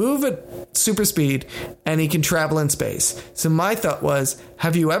he can move at super speed and he can travel in space. So my thought was,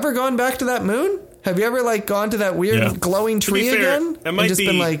 have you ever gone back to that moon? Have you ever like gone to that weird glowing tree again? It might be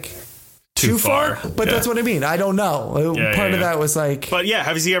been like too far? But that's what I mean. I don't know. Part of that was like... But yeah,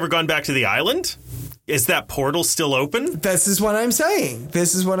 has he ever gone back to the island? Is that portal still open? This is what I'm saying.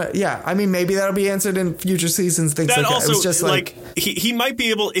 I mean, maybe that'll be answered in future seasons, things like that. It was just like he might be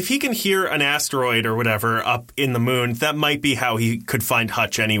able, if he can hear an asteroid or whatever up in the moon, that might be how he could find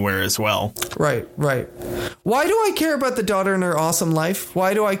Hutch anywhere as well. Right. Why do I care about the daughter and her awesome life?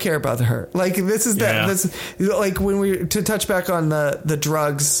 Why do I care about her? Like, this is this, like when to touch back on the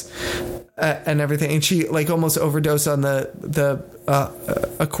drugs and everything, and she like almost overdosed on the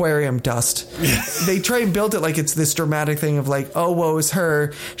aquarium dust. They try and build it like it's this dramatic thing of like, oh, woe is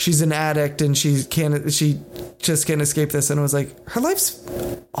her. She's an addict and she just can't escape this. And I was like, her life's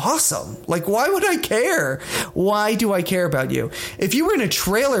awesome. Like, why would I care? Why do I care about you? If you were in a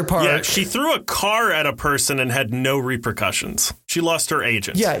trailer park. Yeah, she threw a car at a person and had no repercussions. She lost her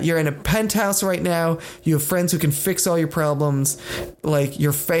agent. Yeah, you're in a penthouse right now. You have friends who can fix all your problems. Like,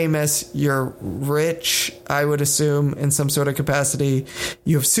 you're famous. You're rich, I would assume, in some sort of capacity.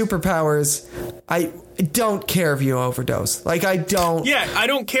 You have superpowers. I don't care if you overdose. Like, I don't. Yeah, I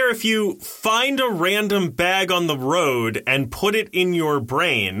don't care if you find a random bag on the road and put it in your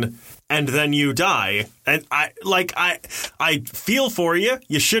brain and then you die. And I feel for you.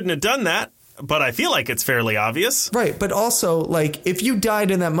 You shouldn't have done that. But I feel like it's fairly obvious. Right. But also, like, if you died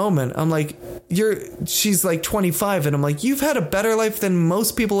in that moment, I'm like, she's like 25. And I'm like, you've had a better life than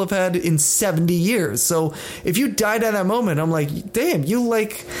most people have had in 70 years. So if you died at that moment, I'm like, damn, you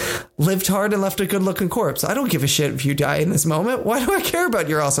like lived hard and left a good looking corpse. I don't give a shit if you die in this moment. Why do I care about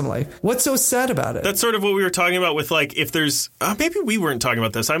your awesome life? What's so sad about it? That's sort of what we were talking about with like, if there's maybe we weren't talking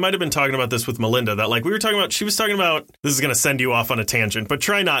about this. I might have been talking about this with Melinda, that like she was talking about, this is going to send you off on a tangent, but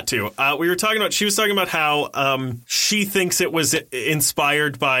try not to. She was talking about how she thinks it was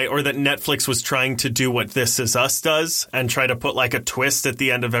inspired by, or that Netflix was trying to do what This Is Us does and try to put like a twist at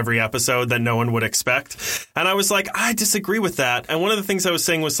the end of every episode that no one would expect. And I was like, I disagree with that. And one of the things I was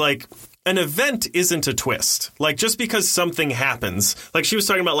saying was like, an event isn't a twist. Like, just because something happens, like she was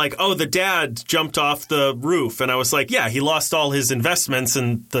talking about like, oh, the dad jumped off the roof. And I was like, yeah, he lost all his investments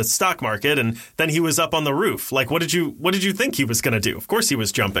in the stock market. And then he was up on the roof. Like, what did you think he was going to do? Of course he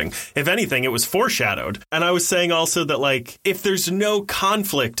was jumping. If anything, it was foreshadowed. And I was saying also that like, if there's no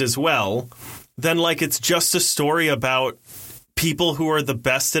conflict as well, then like, it's just a story about people who are the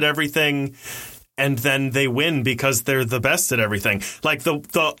best at everything. And then they win because they're the best at everything. Like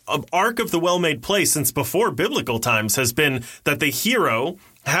the arc of the well-made play since before biblical times has been that the hero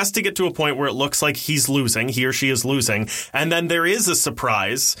has to get to a point where it looks like he's losing, he or she is losing, and then there is a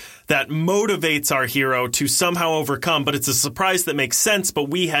surprise that motivates our hero to somehow overcome, but it's a surprise that makes sense,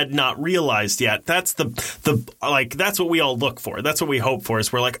 but we had not realized yet. That's that's what we all look for. That's what we hope for,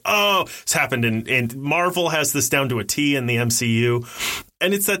 is we're like, oh, it's happened in Marvel has this down to a T in the MCU.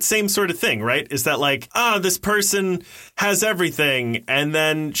 And it's that same sort of thing, right? Is that like, this person has everything, and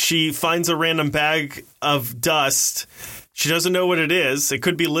then she finds a random bag of dust. She doesn't know what it is. It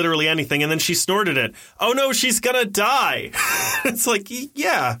could be literally anything. And then she snorted it. Oh, no, she's going to die. It's like,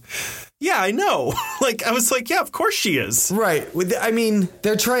 yeah, I know. Like, I was like, yeah, of course she is. Right. I mean,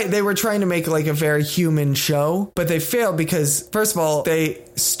 they were trying to make like a very human show, but they failed because, first of all, they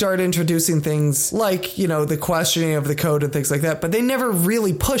start introducing things like, the questioning of the code and things like that, but they never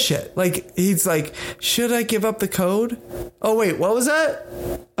really push it. Like, he's like, should I give up the code? Oh, wait, what was that?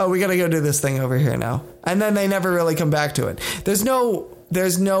 Oh, we got to go do this thing over here now. And then they never really come back to it. There's no,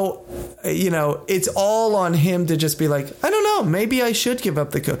 it's all on him to just be like, I don't know. know. Maybe I should give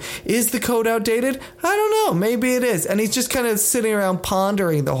up the code. Is the code outdated? I don't know. Maybe it is. And he's just kind of sitting around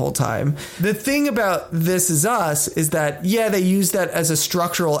pondering the whole time. The thing about This Is Us is that, yeah, they use that as a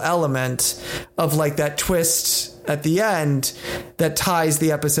structural element of like that twist at the end that ties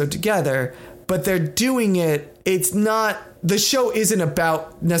the episode together. But they're doing it. It's not. The show isn't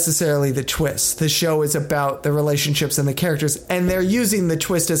about necessarily the twist. The show is about the relationships and the characters, and they're using the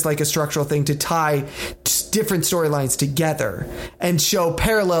twist as like a structural thing to tie different storylines together and show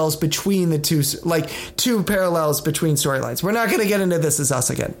parallels between the two parallels between storylines. We're not going to get into This Is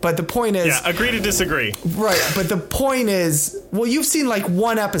Us again, but the point is... Yeah, agree to disagree. Right, but the point is, well, you've seen like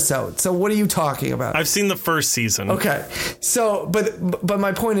one episode, so what are you talking about? I've seen the first season. Okay, so, but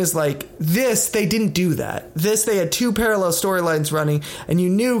my point is like, they didn't do that. They had two parallel storylines running, and you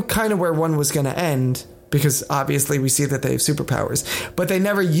knew kind of where one was going to end, because obviously we see that they have superpowers, but they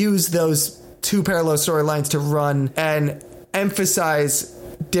never used those two parallel storylines to run and emphasize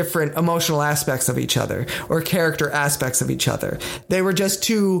different emotional aspects of each other or character aspects of each other. They were just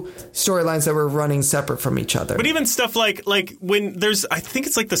two storylines that were running separate from each other. But even stuff like when there's, I think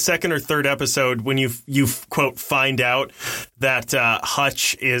it's like the second or third episode when you quote find out that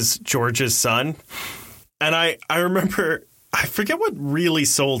Hutch is George's son. And I remember, I forget what really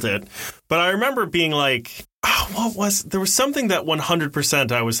sold it, but I remember being like, there was something that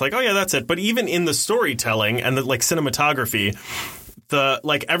 100% I was like, oh yeah, that's it. But even in the storytelling and the like cinematography,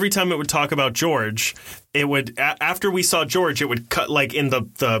 every time it would talk about George, it would, after we saw George, it would cut, like in the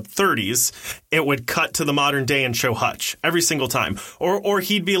 30s, it would cut to the modern day and show Hutch every single time. Or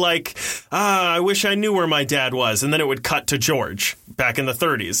he'd be like, I wish I knew where my dad was. And then it would cut to George back in the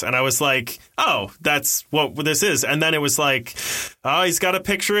 30s. And I was like, oh, that's what this is. And then it was like, oh, he's got a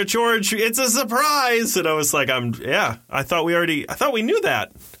picture of George. It's a surprise. And I was like, I thought we knew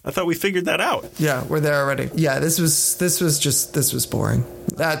that. I thought we figured that out. Yeah, we're there already. Yeah, this was boring.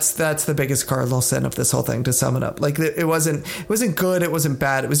 That's the biggest cardinal sin of this whole thing, to sum it up. Like, it wasn't good, it wasn't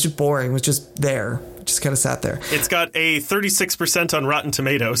bad, it was just boring. It was just there. It just kind of sat there. It's got a 36% on Rotten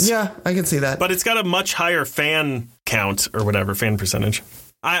Tomatoes. Yeah, I can see that. But it's got a much higher fan count or whatever, fan percentage.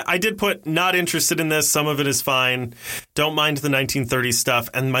 I did put not interested in this. Some of it is fine. Don't mind the 1930s stuff.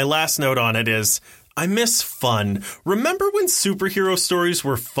 And my last note on it is, I miss fun. Remember when superhero stories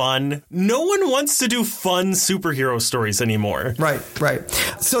were fun? No one wants to do fun superhero stories anymore. Right.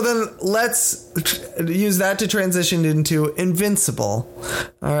 So then let's use that to transition into Invincible.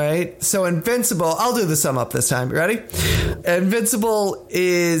 All right. So Invincible, I'll do the sum up this time. You ready? Invincible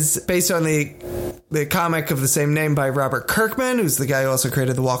is based on the comic of the same name by Robert Kirkman, who's the guy who also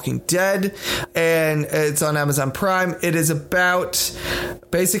created The Walking Dead, and it's on Amazon Prime. It is about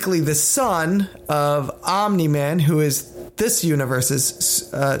basically the son of Omni-Man, who is this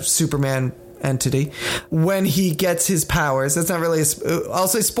universe's Superman entity, when he gets his powers. That's not really I'll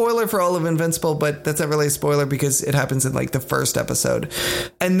say spoiler for all of Invincible, but that's not really a spoiler because it happens in like the first episode.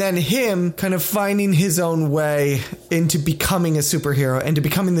 And then him kind of finding his own way into becoming a superhero and to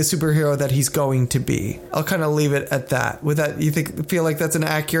becoming the superhero that he's going to be. I'll kind of leave it at that. With that, you feel like that's an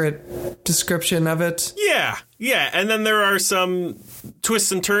accurate description of it? Yeah, and then there are some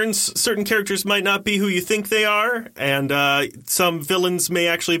twists and turns. Certain characters might not be who you think they are, and some villains may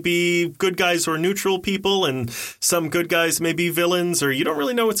actually be good guys or neutral people, and some good guys may be villains, or you don't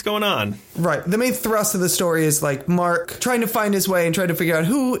really know what's going on. Right. The main thrust of the story is like Mark trying to find his way and trying to figure out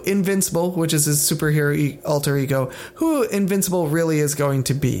who Invincible, which is his superhero alter ego, who Invincible really is going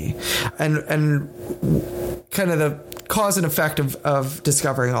to be, and kind of the cause and effect of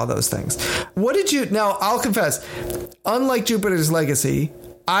discovering all those things. Now, I'll confess, unlike Jupiter's Legacy,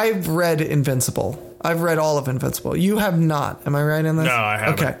 I've read Invincible. I've read all of Invincible. You have not. Am I right in this? No, I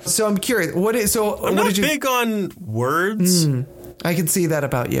haven't. Okay. So I'm curious. I'm not big on words. I can see that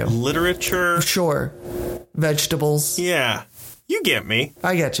about you. Literature. Sure. Vegetables. Yeah. You get me.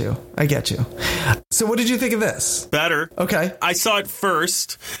 I get you. So what did you think of this? Better. Okay. I saw it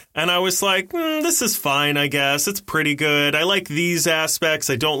first, and I was like, this is fine, I guess. It's pretty good. I like these aspects.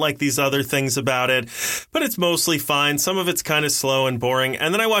 I don't like these other things about it, but it's mostly fine. Some of it's kind of slow and boring.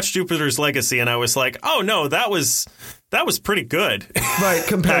 And then I watched Jupiter's Legacy, and I was like, oh, no, that was pretty good. Right,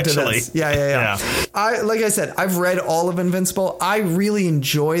 compared to this. Yeah. Like I said, I've read all of Invincible. I really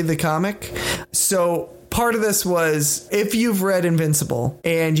enjoy the comic. So part of this was, if you've read Invincible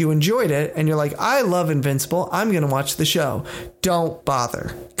and you enjoyed it and you're like, I love Invincible, I'm going to watch the show. Don't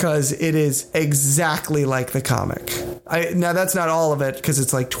bother, because it is exactly like the comic. Now, that's not all of it, because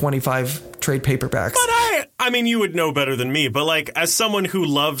it's like 25 trade paperbacks. But I mean, you would know better than me, but like, as someone who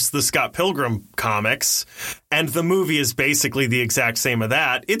loves the Scott Pilgrim comics, and the movie is basically the exact same of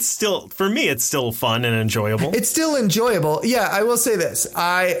that, it's still, for me, it's still fun and enjoyable. It's still enjoyable. Yeah, I will say this.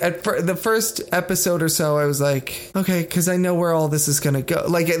 The first episode or so, I was like, okay, because I know where all this is going to go.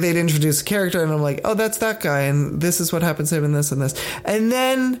 Like, they'd introduce a character, and I'm like, oh, that's that guy, and this is what happens to him, and this and this. And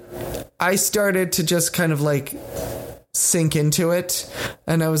then I started to just kind of like sink into it,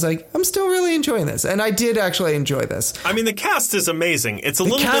 and I was like, I'm still really enjoying this, and I did actually enjoy this. I mean, the cast is amazing. It's a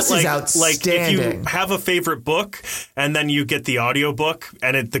little bit like if you have a favorite book and then you get the audiobook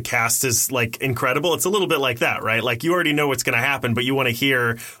and the cast is like incredible. It's a little bit like that, right? Like, you already know what's going to happen, but you want to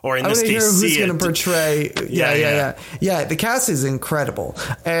hear, or in this case, see who's going to portray. Yeah. The cast is incredible,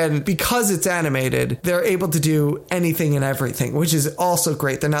 and because it's animated, they're able to do anything and everything, which is also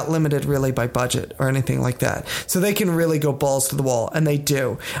great. They're not limited really by budget or anything like that, so they can really go balls to the wall, and they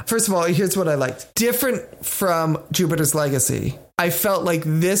do. First of all, here's what I liked. Different from Jupiter's Legacy, I felt like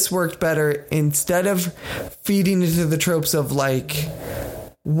this worked better instead of feeding into the tropes of like,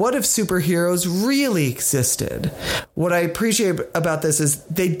 what if superheroes really existed? What I appreciate about this is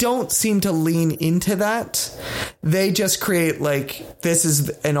they don't seem to lean into that. They just create like, this is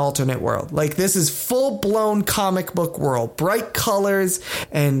an alternate world. Like, this is full blown comic book world, bright colors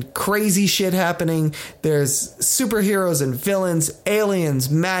and crazy shit happening. There's superheroes and villains,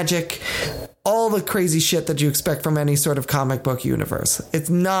 aliens, magic, all the crazy shit that you expect from any sort of comic book universe. It's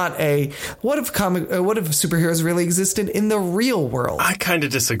not what if superheroes really existed in the real world? I kind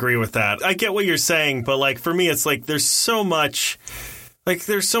of disagree with that. I get what you're saying, but like, for me, it's like, there's so much. Like,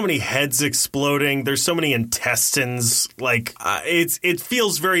 there's so many heads exploding. There's so many intestines. Like, it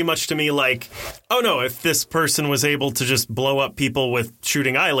feels very much to me like, oh no, if this person was able to just blow up people with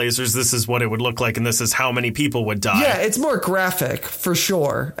shooting eye lasers, this is what it would look like, and this is how many people would die. Yeah, it's more graphic for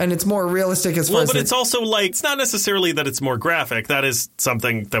sure, and it's more realistic as far as. Well, but it's also like, it's not necessarily that it's more graphic. That is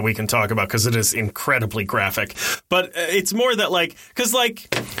something that we can talk about because it is incredibly graphic. But it's more that like, because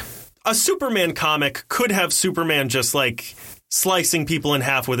like a Superman comic could have Superman just like slicing people in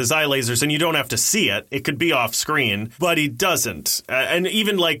half with his eye lasers, and you don't have to see it. It could be off screen, but he doesn't. And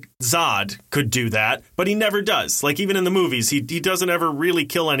even like Zod could do that, but he never does. Like, even in the movies, he doesn't ever really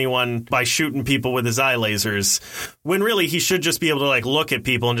kill anyone by shooting people with his eye lasers, when really he should just be able to like look at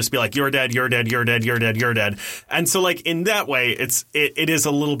people and just be like, you're dead, you're dead, you're dead, you're dead, you're dead. And so like, in that way, it is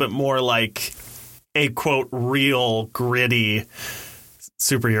a little bit more like a quote real gritty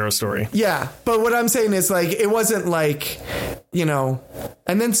superhero story. Yeah, but what I'm saying is like, it wasn't like, you know,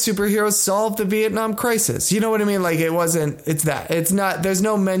 and then superheroes solved the Vietnam crisis. You know what I mean? Like, it's not, there's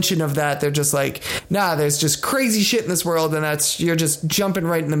no mention of that. They're just like, nah, there's just crazy shit in this world, and you're just jumping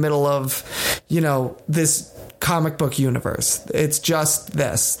right in the middle of, you know, this comic book universe. It's just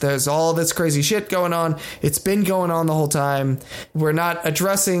this. There's all this crazy shit going on. It's been going on the whole time. We're not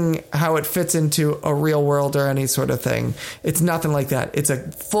addressing how it fits into a real world or any sort of thing. It's nothing like that. It's a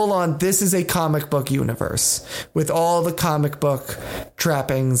full-on, this is a comic book universe with all the comic book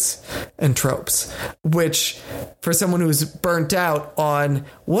trappings and tropes, which for someone who's burnt out on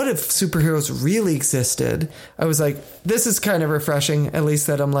what if superheroes really existed, I was like, this is kind of refreshing, at least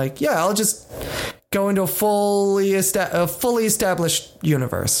that I'm like, yeah, I'll just go into a fully established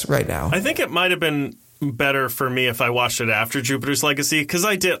universe right now. I think it might have been better for me if I watched it after Jupiter's Legacy, because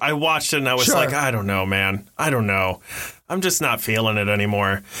I watched it and I was like, I don't know, man. I don't know. I'm just not feeling it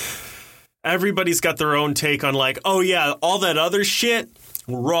anymore. Everybody's got their own take on like, oh yeah, all that other shit,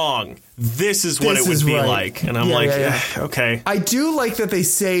 wrong. This is what it would be like. And I'm okay. I do like that they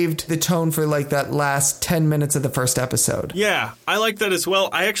saved the tone for like that last 10 minutes of the first episode. Yeah, I like that as well.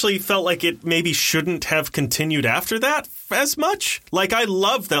 I actually felt like it maybe shouldn't have continued after that as much. Like, I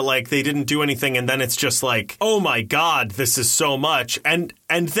love that like they didn't do anything and then it's just like, oh my God, this is so much. And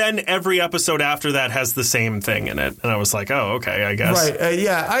then every episode after that has the same thing in it. And I was like, oh, okay, I guess. Right.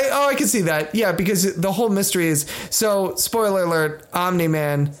 Yeah. I can see that. Yeah, because the whole mystery is, so spoiler alert,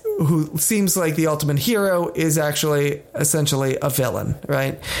 Omni-Man, who seems like the ultimate hero, is actually essentially a villain,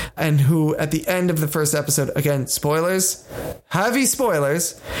 right? And who at the end of the first episode, again, spoilers, heavy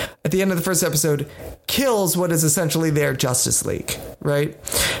spoilers, at the end of the first episode kills what is essentially their Justice League, right?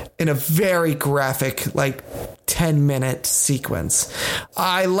 In a very graphic, like 10-minute sequence.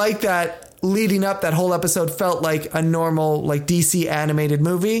 I like that. Leading up, that whole episode felt like a normal, like DC animated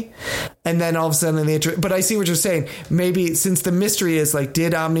movie. And then all of a sudden, but I see what you're saying. Maybe since the mystery is like,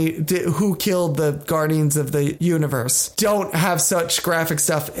 who killed the Guardians of the Universe? Don't have such graphic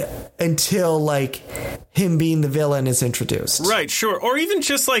stuff until like him being the villain is introduced. Right, sure. Or even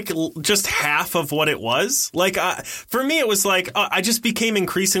just half of what it was. Like, for me, it was like, I just became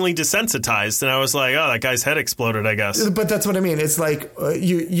increasingly desensitized. And I was like, oh, that guy's head exploded, I guess. But that's what I mean. It's like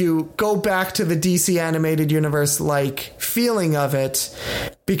you go back to the DC animated universe like feeling of it,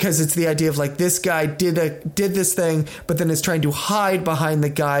 because it's the idea of like this guy did this thing, but then is trying to hide behind the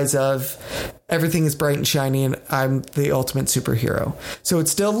guise of everything is bright and shiny and I'm the ultimate superhero. So it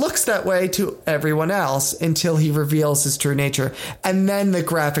still looks that way to everyone else until he reveals his true nature. And then the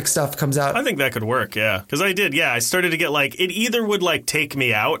graphic stuff comes out. I think that could work, yeah. Because I did, yeah. I started to get like, it either would like take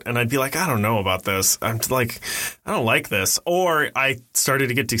me out and I'd be like, I don't know about this. I'm like, I don't like this. Or I started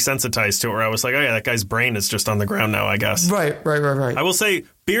to get desensitized to it where I was like, oh yeah, that guy's brain is just on the ground now, I guess. Right. I will say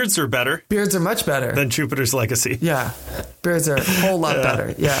beards are better. Beards are much better than Jupiter's Legacy. Yeah. Beards are a whole lot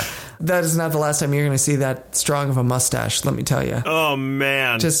better. Yeah. That is not the last time you're going to see that strong of a mustache, let me tell you. Oh,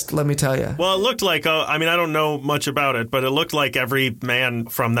 man. Just let me tell you. Well, it looked like, I don't know much about it, but it looked like every man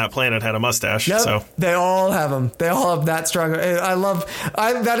from that planet had a mustache. Yep. So They all have them. They all have that strong.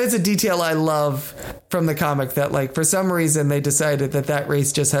 That is a detail I love from the comic, that like for some reason they decided that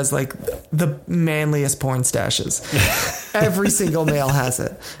race just has like the manliest porn stashes. Every single male has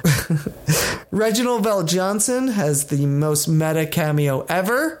it. Reginald Vell Johnson has the most meta cameo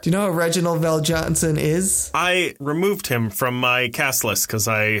ever. Do you know who Reginald Vell Johnson is? I removed him from my cast list because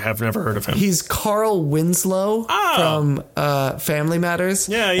I have never heard of him. He's Carl Winslow from Family Matters.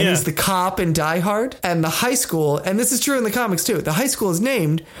 Yeah. And he's the cop in Die Hard. And the high school, and this is true in the comics too, the high school is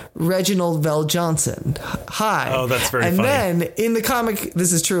named Reginald Vell Johnson High. Oh, that's very funny. And then in the comic,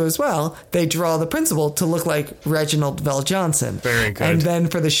 this is true as well, they draw the principal to look like Reginald Vell Johnson. Very good. And then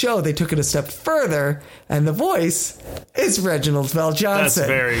for the show, they took it a step further, and the voice is Reginald Vell Johnson.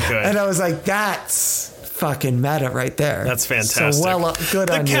 That's very good. And I was like, that's fucking meta right there. That's fantastic. So good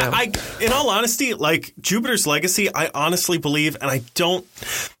on you. In all honesty, like Jupiter's Legacy, I honestly believe, and I don't.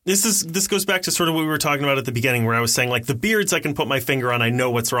 This goes back to sort of what we were talking about at the beginning, where I was saying like the beards I can put my finger on, I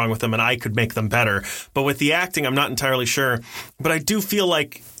know what's wrong with them, and I could make them better. But with the acting, I'm not entirely sure. But I do feel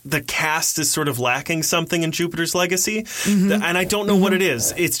like the cast is sort of lacking something in Jupiter's Legacy, and I don't know what it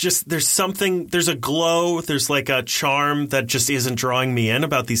is. It's just there's a glow, there's like a charm that just isn't drawing me in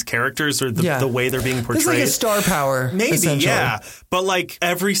about these characters or the way they're being portrayed. There's like a star power, maybe, yeah. But like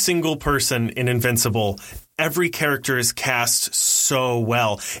every single person in Invincible, every character is cast so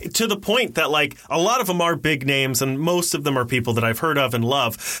well, to the point that like a lot of them are big names and most of them are people that I've heard of and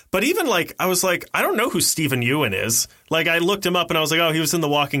love. But even like I was like, I don't know who Stephen Ewan is. Like I looked him up and I was like, oh, he was in The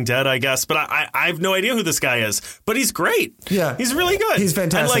Walking Dead, I guess. But I have no idea who this guy is. But he's great. Yeah. He's really good. He's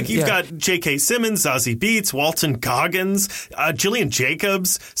fantastic. And like you've got J.K. Simmons, Zazie Beetz, Walton Goggins, Jillian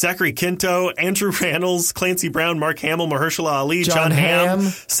Jacobs, Zachary Quinto, Andrew Rannells, Clancy Brown, Mark Hamill, Mahershala Ali, John Hamm,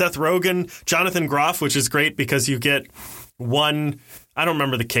 Seth Rogen, Jonathan Groff, which is great because you get one. I don't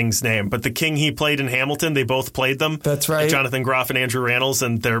remember the king's name, but the king he played in Hamilton, they both played them. That's right. Jonathan Groff and Andrew Rannells,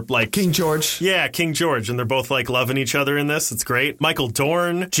 and they're like... King George. Yeah, King George, and they're both like loving each other in this. It's great. Michael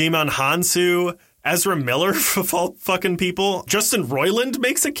Dorn, Jimon Hansu, Ezra Miller, of all fucking people. Justin Roiland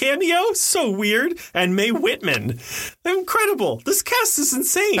makes a cameo. So weird. And Mae Whitman. Incredible. This cast is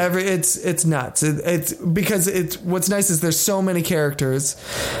insane. It's nuts. It's because what's nice is there's so many characters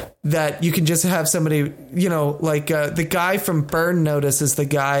that you can just have somebody, like the guy from Burn Notice is the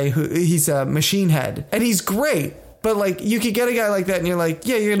guy he's a machine head. And he's great. But like you could get a guy like that and you're like,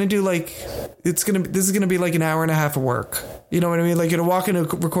 yeah, you're going to do like, this is going to be like an hour and a half of work. You know what I mean? Like you're going to walk into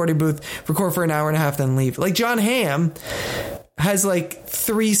a recording booth, record for an hour and a half, then leave. Like John Hamm has like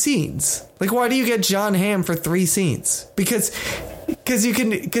 3 scenes. Like why do you get John Hamm for 3 scenes? Because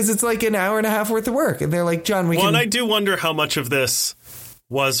it's like an hour and a half worth of work. And they're like, John, and I do wonder how much of this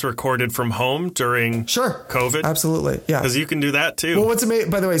was recorded from home during COVID. Absolutely. Yeah. Because you can do that too. Well, what's amazing,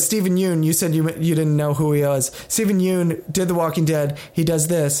 by the way, Stephen Yeun, you said you didn't know who he was. Stephen Yeun did The Walking Dead. He does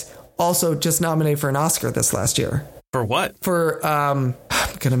this. Also just nominated for an Oscar this last year. For what? For, I'm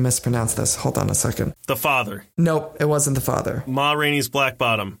going to mispronounce this. Hold on a second. The Father. Nope. It wasn't The Father. Ma Rainey's Black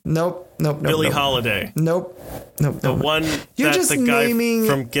Bottom. Nope. Billie Holiday. Nope. The one that's the guy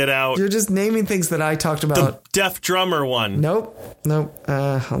from Get Out. You're just naming things that I talked about. The Deaf Drummer one. Nope.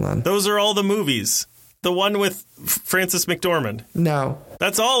 Hold on. Those are all the movies. The one with Frances McDormand. No.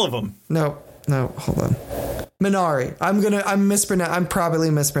 That's all of them. No, hold on. Minari. I'm probably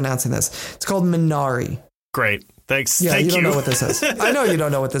mispronouncing this. It's called Minari. Great. Thanks. Yeah, Thank you don't know what this is. I know you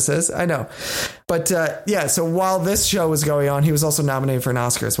don't know what this is. I know. But yeah, so while this show was going on, he was also nominated for an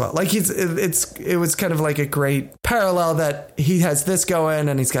Oscar as well. Like it was kind of like a great parallel that he has this going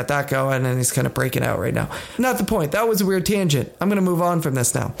and he's got that going and he's kind of breaking out right now. Not the point. That was a weird tangent. I'm going to move on from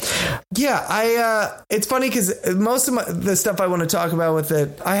this now. Yeah, it's funny because most of the stuff I want to talk about with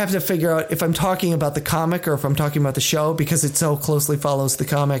it, I have to figure out if I'm talking about the comic or if I'm talking about the show because it so closely follows the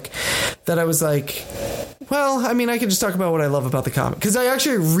comic that I was like, well, I mean, I can just talk about what I love about the comic because I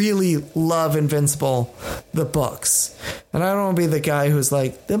actually really love Invincible, the books. And I don't want to be the guy who's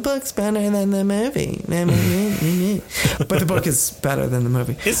like, the book's better than the movie. But the book is better than the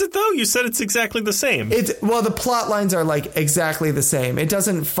movie. Is it though? You said it's exactly the same. Well, the plot lines are like exactly the same. It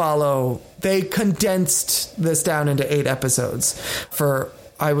doesn't follow. They condensed this down into 8 episodes for,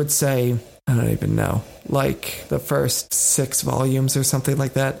 I would say, I don't even know, like the first 6 volumes or something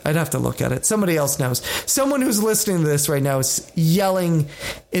like that. I'd have to look at it. Somebody else knows. Someone who's listening to this right now is yelling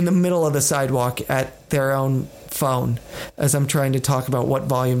in the middle of the sidewalk at their own phone as I'm trying to talk about what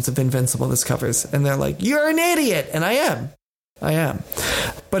volumes of Invincible this covers. And they're like, you're an idiot. And I am.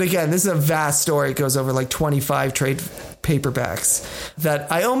 But again, this is a vast story. It goes over like 25 trade paperbacks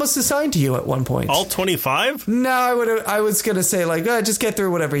that I almost assigned to you at one point. All 25? No, I was going to say like, just get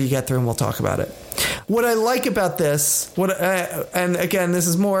through whatever you get through and we'll talk about it. What I like about this, and again, this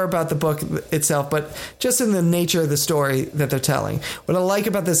is more about the book itself, but just in the nature of the story that they're telling. What I like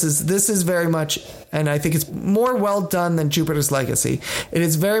about this is very much, and I think it's more well done than Jupiter's Legacy. It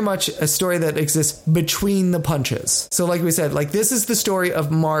is very much a story that exists between the punches. So like we said, like this is the story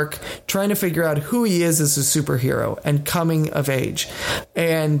of Mark trying to figure out who he is as a superhero and coming of age.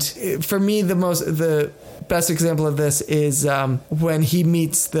 And for me, the best example of this is when he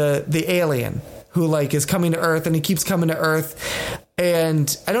meets the alien who like is coming to Earth, and he keeps coming to Earth.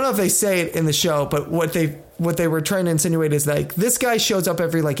 And I don't know if they say it in the show, but what they were trying to insinuate is like this guy shows up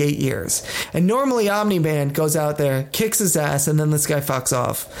every like 8 years. And normally Omni-Man goes out there, kicks his ass, and then this guy fucks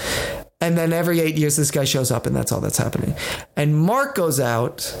off. And then every 8 years this guy shows up, and that's all that's happening. And Mark goes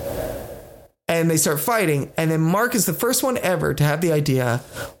out and they start fighting, and then Mark is the first one ever to have the idea,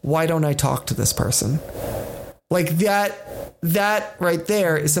 why don't I talk to this person? Like that right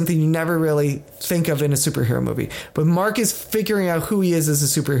there is something you never really think of in a superhero movie. But Mark is figuring out who he is as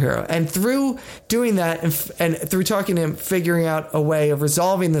a superhero. And through doing that and through talking to him, figuring out a way of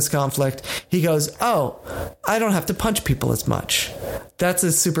resolving this conflict, he goes, oh, I don't have to punch people as much. That's a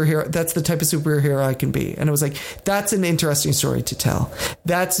superhero. That's the type of superhero I can be. And it was like, that's an interesting story to tell.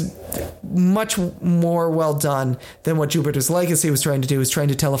 That's much more well done than what Jupiter's Legacy was trying to do, is trying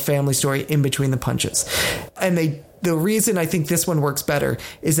to tell a family story in between the punches. And the reason I think this one works better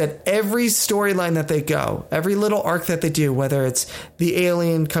is that every storyline that they go, every little arc that they do, whether it's the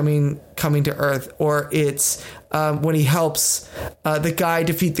alien coming to Earth or it's when he helps the guy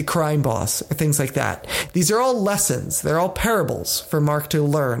defeat the crime boss or things like that. These are all lessons. They're all parables for Mark to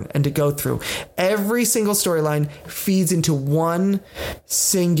learn and to go through. Every single storyline feeds into one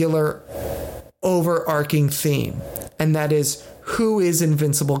singular overarching theme, and that is, who is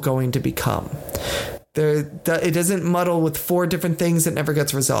Invincible going to become? It doesn't muddle with 4 different things that never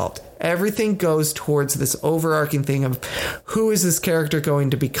gets resolved. Everything goes towards this overarching thing of who is this character going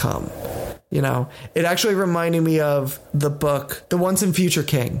to become? You know, it actually reminded me of the book, The Once and Future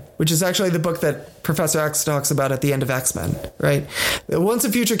King, which is actually the book that Professor X talks about at the end of X-Men, right? The Once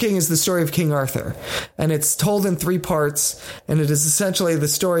and Future King is the story of King Arthur, and it's told in 3 parts, and it is essentially the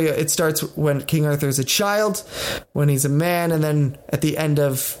story. It starts when King Arthur is a child, when he's a man, and then at the end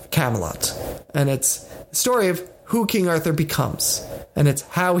of Camelot. And it's the story of who King Arthur becomes, and it's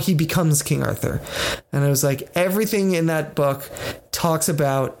how he becomes King Arthur. And it was like everything in that book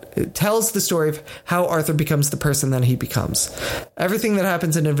it tells the story of how Arthur becomes the person that he becomes. Everything that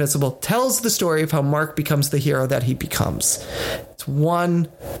happens in Invincible tells the story of how Mark becomes the hero that he becomes. It's one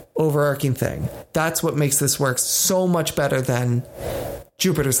overarching thing. That's what makes this work so much better than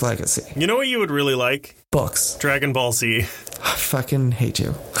Jupiter's Legacy. You know what you would really like? Books. Dragon Ball Z. I fucking hate you.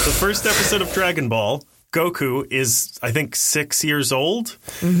 The first episode of Dragon Ball, Goku is, I think, 6 years old.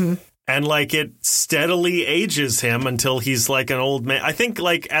 Mm-hmm. And like it steadily ages him until he's like an old man. I think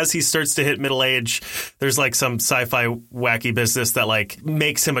like as he starts to hit middle age, there's like some sci-fi wacky business that like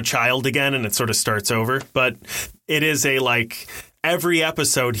makes him a child again, and it sort of starts over. But it is a like every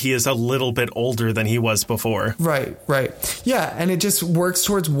episode he is a little bit older than he was before. Right. Yeah, and it just works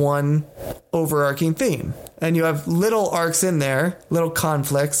towards one overarching theme. And you have little arcs in there, little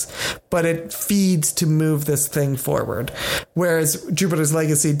conflicts, but it feeds to move this thing forward. Whereas Jupiter's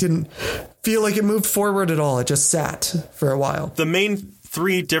Legacy didn't feel like it moved forward at all. It just sat for a while. The main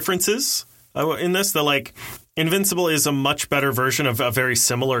 3 differences in this, the like Invincible is a much better version of a very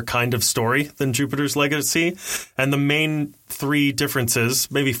similar kind of story than Jupiter's Legacy. And the main 3 differences,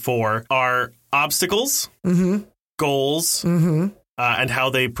 maybe 4, are obstacles, goals, and how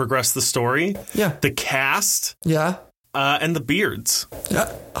they progress the story. Yeah. The cast. Yeah. And the beards.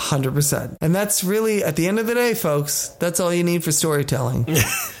 Yeah, 100%. And that's really, at the end of the day, folks, that's all you need for storytelling.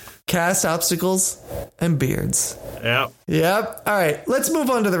 Cast, obstacles, and beards. Yep. All right. Let's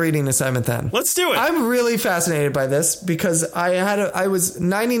move on to the reading assignment then. Let's do it. I'm really fascinated by this because I was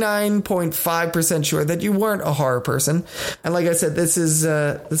 99.5% sure that you weren't a horror person. And like I said, this is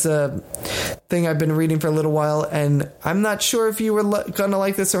a thing I've been reading for a little while, and I'm not sure if you were going to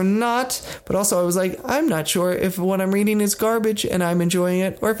like this or not. But also I was like, I'm not sure if what I'm reading is garbage and I'm enjoying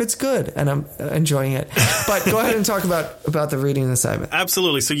it, or if it's good and I'm enjoying it. But go ahead and talk about the reading assignment.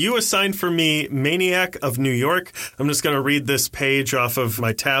 Absolutely. So you assigned for me Maniac of New York. I'm just going to read this page off of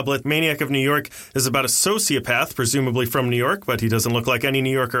my tablet. Maniac of New York is about a sociopath, presumably from New York, but he doesn't look like any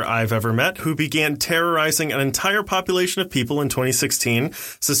New Yorker I've ever met, who began terrorizing an entire population of people in 2016.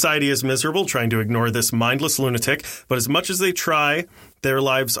 Society is miserable, trying to ignore this mindless lunatic, but as much as they try, their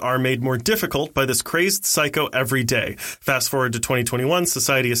lives are made more difficult by this crazed psycho every day. Fast forward to 2021,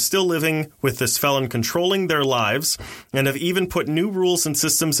 society is still living with this felon controlling their lives and have even put new rules and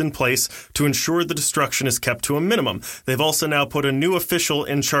systems in place to ensure the destruction is kept to a minimum. They've also now put a new official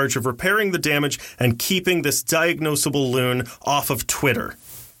in charge of repairing the damage and keeping this diagnosable loon off of Twitter.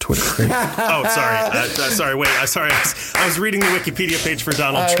 Oh, sorry. Wait. I was reading the Wikipedia page for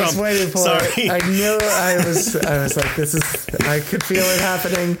Donald Trump. I was waiting for it. I knew I was like, I could feel it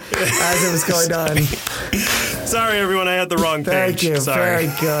happening as it was going on. Sorry, everyone. I had the wrong page. Thank you. Sorry.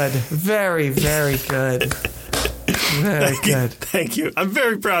 Very good. Very, very good. Very good. Thank you. I'm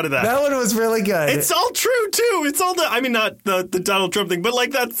very proud of that. That one was really good. It's all true, too. It's all not the Donald Trump thing, but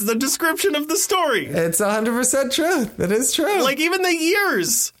like that's the description of the story. It's 100% true. That is true. Like even the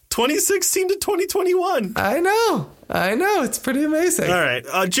years, 2016 to 2021. I know. It's pretty amazing. All right.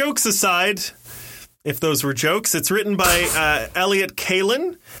 Jokes aside, if those were jokes, it's written by Elliot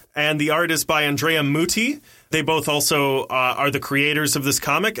Kalin, and the art is by Andrea Muti. They both also are the creators of this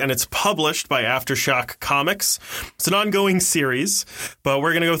comic, and it's published by Aftershock Comics. It's an ongoing series, but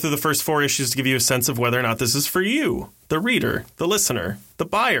we're going to go through the first 4 issues to give you a sense of whether or not this is for you, the reader, the listener, the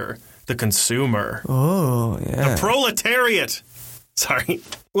buyer, the consumer. Oh, yeah. The proletariat. Sorry.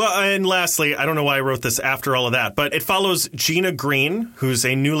 Well, and lastly, I don't know why I wrote this after all of that, but it follows Gina Green, who's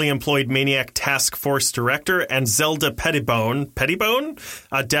a newly employed Maniac Task Force director, and Zelda Pettibone,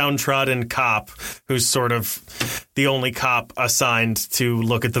 a downtrodden cop who's sort of the only cop assigned to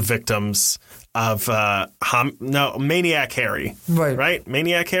look at the victims of Maniac Harry. Right?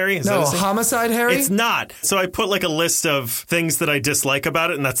 Maniac Harry? Is no, that Homicide Harry? It's not. So I put like a list of things that I dislike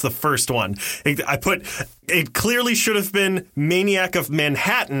about it, and that's the first one. I put, it clearly should have been Maniac of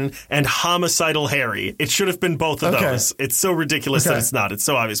Manhattan and Homicidal Harry. It should have been both of those. It's so ridiculous that it's not. It's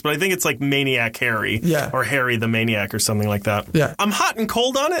so obvious. But I think it's like Maniac Harry. Yeah. Or Harry the Maniac or something like that. Yeah. I'm hot and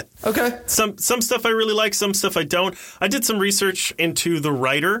cold on it. Okay. Some stuff I really like, some stuff I don't. I did some research into the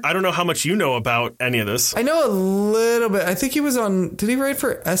writer. I don't know how much you know about any of this. I know a little bit. I think he was on, did he write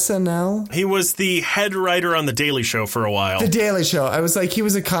for SNL? He was the head writer on The Daily Show for a while. The Daily Show. I was like,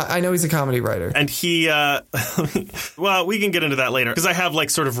 I know he's a comedy writer. And he, well, we can get into that later because I have like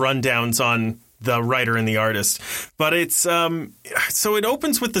sort of rundowns on the writer and the artist. But it's, so it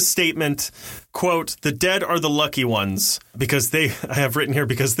opens with the statement, quote, "The dead are the lucky ones because I have written here,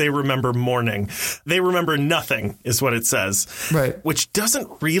 because they remember mourning. They remember nothing," is what it says. Right. Which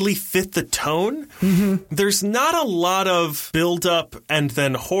doesn't really fit the tone. Mm-hmm. There's not a lot of build up and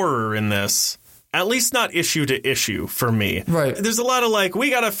then horror in this. At least not issue to issue for me. Right. There's a lot of like, we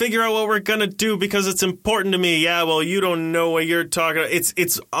got to figure out what we're going to do because it's important to me. Yeah, well, you don't know what you're talking about.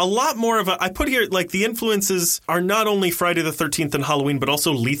 It's a lot more of a, I put here, like the influences are not only Friday the 13th and Halloween, but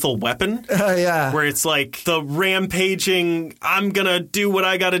also Lethal Weapon. Yeah. Where it's like the rampaging, I'm going to do what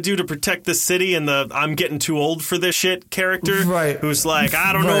I got to do to protect the city, and the I'm getting too old for this shit character. Right. Who's like,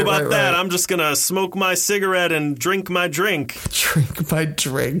 I don't know about that. I'm just going to smoke my cigarette and drink my drink. Drink my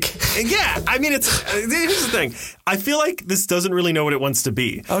drink. Yeah. I mean, here's the thing. I feel like this doesn't really know what it wants to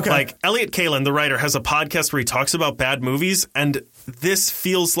be. Okay. Like, Elliot Kalin, the writer, has a podcast where he talks about bad movies, and this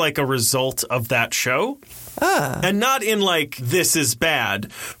feels like a result of that show. And not in, like, this is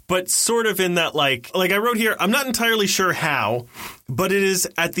bad, but sort of in that, like I wrote here, I'm not entirely sure how, but it is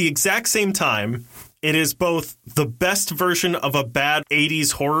at the exact same time. It is both the best version of a bad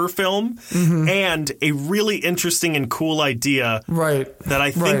 80s horror film and a really interesting and cool idea that I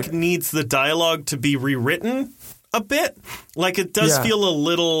think needs the dialogue to be rewritten a bit. Like, it does feel a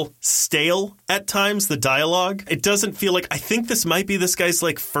little stale at times, the dialogue. It doesn't feel like, I think this might be this guy's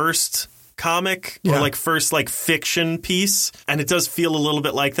like first comic or like first like fiction piece, and it does feel a little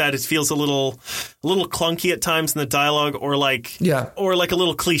bit like that. It feels a little clunky at times in the dialogue, or like a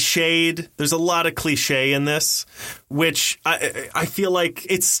little cliched. There's a lot of cliche in this, which I feel like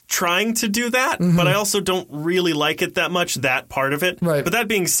it's trying to do that, but I also don't really like it that much, that part of it. Right. But that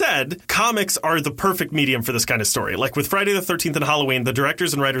being said, comics are the perfect medium for this kind of story. Like with Friday the 13th and Halloween, the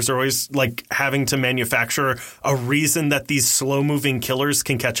directors and writers are always like having to manufacture a reason that these slow-moving killers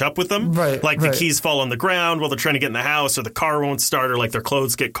can catch up with them. Right. Like the keys fall on the ground while they're trying to get in the house, or the car won't start, or like their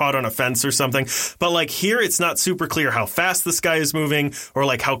clothes get caught on a fence or something. But like here, it's not super clear how fast this guy is moving or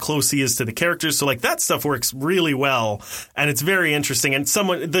like how close he is to the characters. So like that stuff works really well, and it's very interesting. And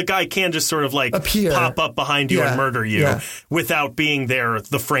the guy can just sort of like pop up behind you and murder you without being there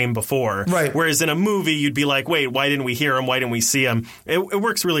the frame before. Right. Whereas in a movie, you'd be like, wait, why didn't we hear him? Why didn't we see him? It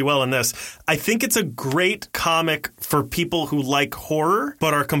works really well in this. I think it's a great comic for people who like horror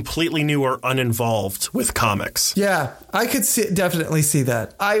but are completely new or uninvolved with comics. Yeah, I could definitely see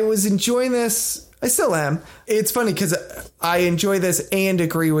that. I was enjoying this. I still am. It's funny because I enjoy this and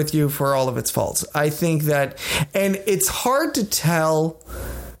agree with you for all of its faults. I think that, and it's hard to tell.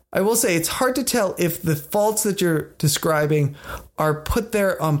 I will say it's hard to tell if the faults that you're describing are put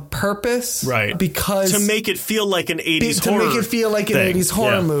there on purpose. Right. Because to make it feel like an 80s horror. To make it feel like an 80s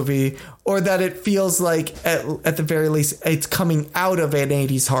horror movie, or that it feels like at the very least it's coming out of an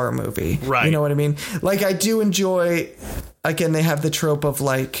 80s horror movie. Right. You know what I mean? Like, I do enjoy, again, they have the trope of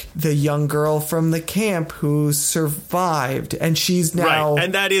like the young girl from the camp who survived, and she's now... Right,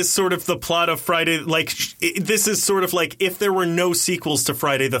 and that is sort of the plot of Friday. Like, this is sort of like if there were no sequels to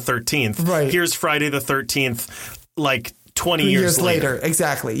Friday the 13th. Right. Here's Friday the 13th, like 20 years later.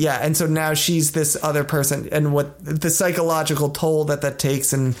 Exactly. Yeah. And so now she's this other person, and what the psychological toll that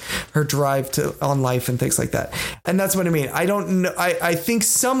takes, and her drive on life and things like that. And that's what I mean. I don't know. I think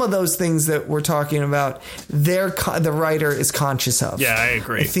some of those things that we're talking about, the writer is conscious of. Yeah, I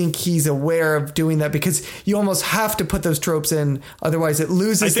agree. I think he's aware of doing that, because you almost have to put those tropes in. Otherwise it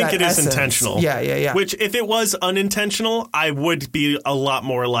loses that essence. I think it is intentional. Yeah. Which, if it was unintentional, I would be a lot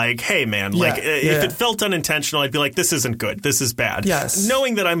more like, hey man, like if it felt unintentional, I'd be like, this isn't good. This is bad. Yes.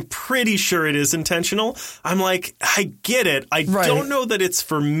 Knowing that I'm pretty sure it is intentional, I'm like, I get it. I don't know that it's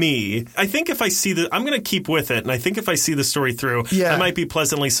for me. I think if I see I'm going to keep with it. And I think if I see the story through, I might be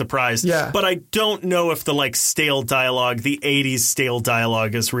pleasantly surprised. Yeah. But I don't know if the like stale dialogue, the 80s stale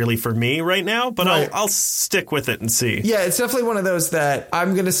dialogue is really for me right now. But I'll stick with it and see. Yeah, it's definitely one of those that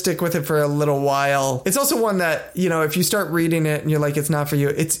I'm going to stick with it for a little while. It's also one that, you know, if you start reading it and you're like, it's not for you,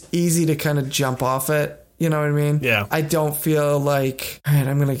 it's easy to kind of jump off it. You know what I mean? Yeah. I don't feel like, all right,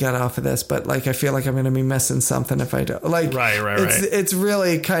 I'm going to get off of this, but like, I feel like I'm going to be missing something if I don't. Like, right. It's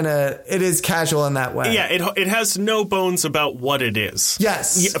really kind of, it is casual in that way. Yeah, it has no bones about what it is.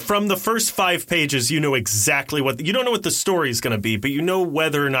 Yes. From the first 5 pages, you know exactly you don't know what the story is going to be, but you know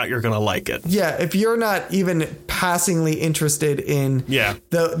whether or not you're going to like it. Yeah, if you're not even passingly interested in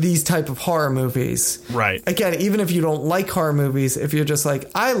these type of horror movies. Right. Again, even if you don't like horror movies, if you're just like,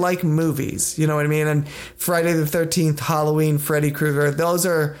 I like movies, you know what I mean? And Friday the 13th, Halloween, Freddy Krueger, those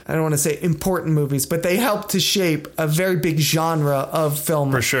are, I don't want to say important movies, but they help to shape a very big genre of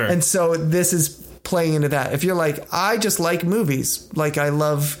film. For sure. And so this is playing into that. If you're like, I just like movies, like I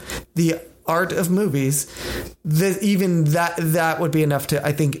love the art of movies, even that would be enough to,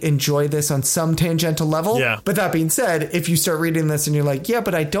 I think, enjoy this on some tangential level. Yeah. But that being said, if you start reading this and you're like, yeah,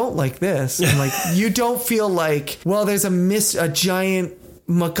 but I don't like this, I'm like, you don't feel like, well, there's a giant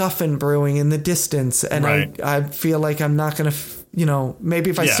MacGuffin brewing in the distance, and I feel like I'm not going to maybe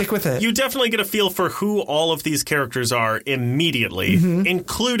if I stick with it. You definitely get a feel for who all of these characters are immediately,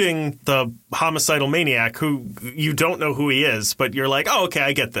 including the homicidal maniac, who you don't know who he is, but you're like, oh, okay,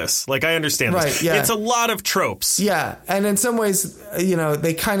 I get this. Like, I understand this. Yeah. It's a lot of tropes. Yeah. And in some ways,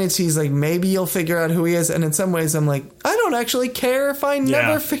 they kind of tease like, maybe you'll figure out who he is. And in some ways, I'm like, I don't actually care if I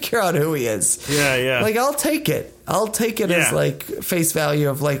never figure out who he is. Yeah. Like, I'll take it. As like face value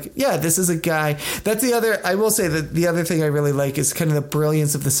of like, yeah, this is a guy. That's the other, I will say that the other thing I really like is kind of the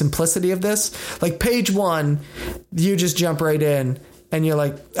brilliance of the simplicity of this. Like page 1, you just jump right in and you're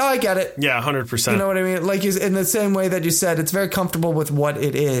like, oh, I get it. Yeah, 100%. You know what I mean? Like, in the same way that you said, it's very comfortable with what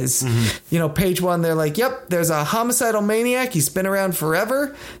it is. You know, page 1, they're like, yep, there's a homicidal maniac. He's been around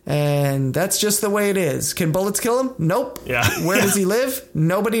forever, and that's just the way it is. Can bullets kill him? Nope. Yeah. Where does he live?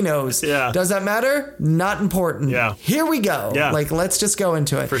 Nobody knows. Yeah. Does that matter? Not important. Yeah. Here we go. Yeah. Like, let's just go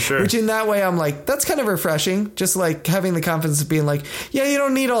into it. For sure. Which in that way, I'm like, that's kind of refreshing. Just like having the confidence of being like, yeah, you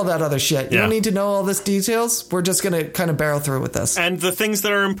don't need all that other shit. You don't need to know all this details. We're just going to kind of barrel through with this. And the things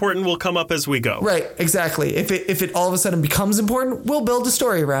that are important will come up as we go. Right, exactly. If it all of a sudden becomes important, we'll build a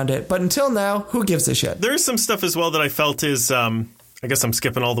story around it. But until now, who gives a shit? There's some stuff as well that I felt is, I guess I'm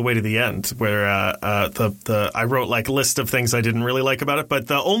skipping all the way to the end, where I wrote like a list of things I didn't really like about it. But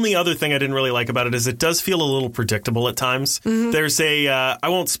the only other thing I didn't really like about it is it does feel a little predictable at times. There's I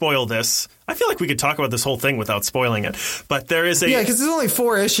won't spoil this. I feel like we could talk about this whole thing without spoiling it. But there is Yeah, because there's only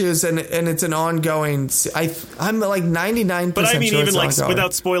 4 issues and it's an ongoing. I'm like 99%. But I mean, sure even like ongoing.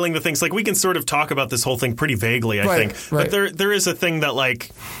 without spoiling the things, like we can sort of talk about this whole thing pretty vaguely, I think. Right. But there is a thing that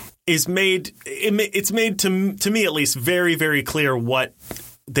like is made. It's made to me at least very, very clear what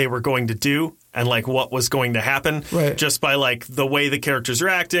they were going to do and like what was going to happen just by like the way the characters are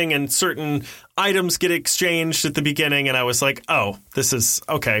acting and certain items get exchanged at the beginning. And I was like, oh, this is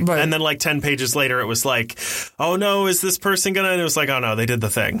okay. Right. And then like 10 pages later, it was like, oh no, is this person gonna? And it was like, oh no, they did the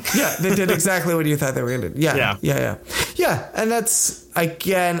thing. Yeah, they did exactly what you thought they were gonna do. Yeah. And that's,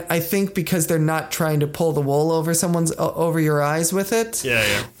 again, I think because they're not trying to pull the wool over your eyes with it.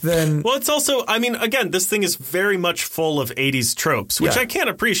 Yeah. Then, well, it's also, I mean, again, this thing is very much full of 80s tropes, which I can't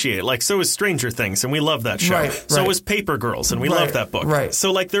appreciate. Like, so is Stranger Things, and we love that show. So is Paper Girls, and we love that book. Right.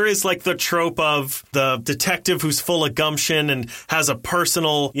 So like there is like the trope of the detective who's full of gumption and has a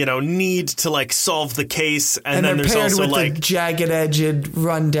personal, need to like solve the case, and then there's also with like the jagged-edged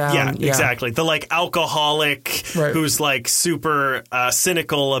rundown. Yeah, exactly. The like alcoholic who's like super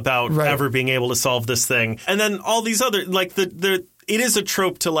cynical about ever being able to solve this thing, and then all these other like the. It is a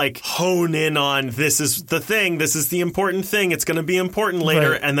trope to like hone in on this is the thing, this is the important thing, it's going to be important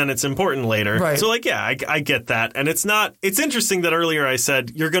later, and then it's important later. Right. So like, yeah, I get that. And it's interesting that earlier I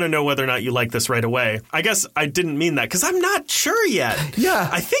said, you're going to know whether or not you like this right away. I guess I didn't mean that because I'm not sure yet. Yeah.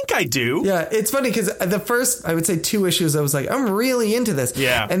 I think I do. Yeah. It's funny because the first, I would say 2 issues, I was like, I'm really into this.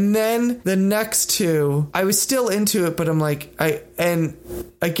 Yeah. And then the next 2, I was still into it, but I'm like, and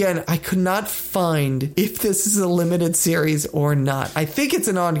again, I could not find if this is a limited series or not. I think it's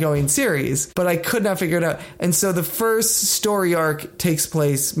an ongoing series, but I could not figure it out. And so the first story arc takes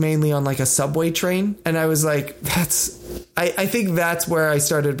place mainly on like a subway train. And I was like, I think that's where I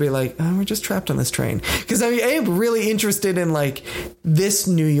started to be like, oh, we're just trapped on this train. Because I am really interested in like this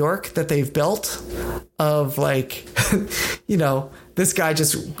New York that they've built of like, this guy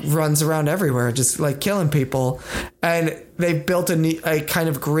just runs around everywhere, just like killing people. And they built a kind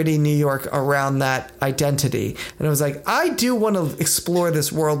of gritty New York around that identity. And I was like, I do want to explore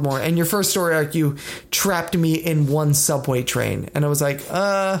this world more. And your first story arc, you trapped me in one subway train. And I was like,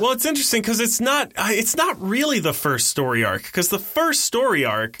 Well, it's interesting because it's not really the first story arc. Because the first story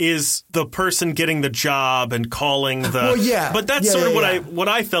arc is the person getting the job and calling the... Well, yeah. But that's sort of what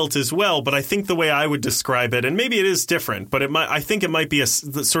I felt as well. But I think the way I would describe it, and maybe it is different, but I think it might be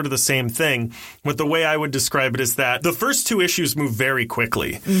sort of the same thing. But the way I would describe it is that the first 2 issues move very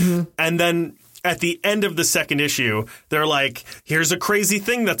quickly. Mm-hmm. And then at the end of the second issue, they're like, here's a crazy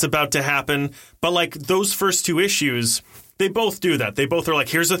thing that's about to happen. But like those first 2 issues, they both do that. They both are like,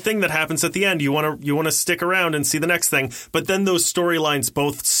 here's a thing that happens at the end. You want to stick around and see the next thing. But then those storylines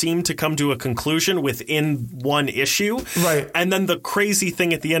both seem to come to a conclusion within one issue. Right. And then the crazy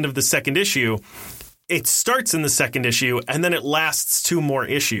thing at the end of the second issue, it starts in the second issue and then it lasts 2 more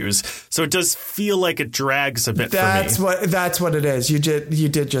issues. So it does feel like it drags a bit for me. That's what it is. You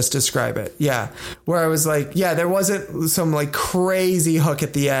did just describe it. Yeah. Where I was like, yeah, there wasn't some like crazy hook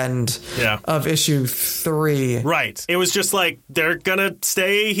at the end of issue 3. Right. It was just like, they're going to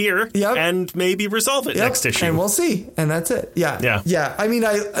stay here and maybe resolve it next issue. And we'll see. And that's it. Yeah. Yeah. I mean,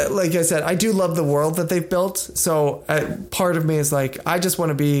 like I said, I do love the world that they've built. So part of me is like, I just want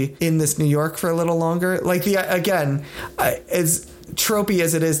to be in this New York for a little longer. Like as tropey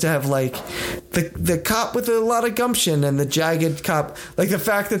as it is to have like the cop with a lot of gumption and the jagged cop, like the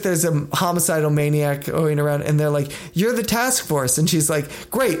fact that there's a homicidal maniac going around and they're like, you're the task force, and she's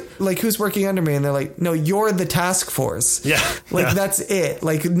like, great, like who's working under me? And they're like, no, you're the task force. That's it.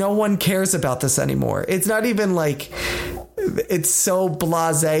 Like no one cares about this anymore. It's not even like it's so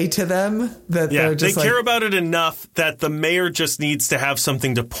blasé to them that they're just they care about it enough that the mayor just needs to have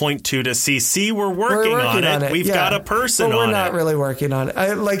something to point to see, we're working on it. We've got a person on it. But we're not really working on it.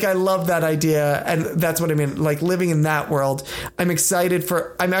 I love that idea. And that's what I mean. Like living in that world, I'm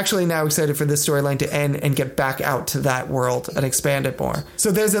actually now excited for this storyline to end and get back out to that world and expand it more.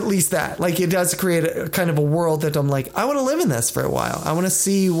 So there's at least that. Like it does create a kind of a world that I'm like, I want to live in this for a while. I want to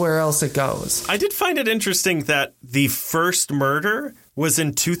see where else it goes. I did find it interesting that the first murder was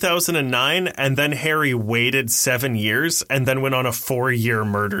in 2009, and then Harry waited 7 years and then went on a 4-year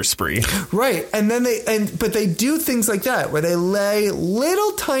murder spree. Right. And then but they do things like that where they lay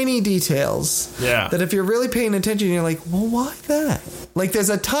little tiny details that if you're really paying attention, you're like, well, why that? Like there's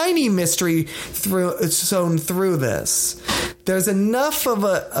a tiny mystery sewn through this. There's enough of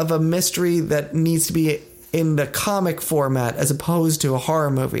a mystery that needs to be in the comic format as opposed to a horror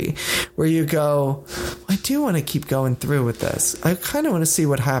movie where you go, I do want to keep going through with this. I kind of want to see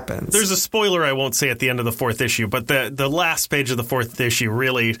what happens. There's a spoiler I won't say at the end of the 4th issue, but the last page of the 4th issue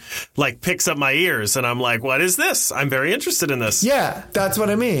really like picks up my ears and I'm like, what is this? I'm very interested in this. Yeah, that's what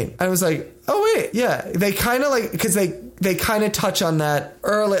I mean. I was like, oh wait, yeah. They kind of like, because they kind of touch on that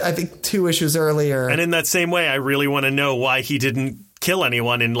early, I think 2 issues earlier. And in that same way, I really want to know why he didn't kill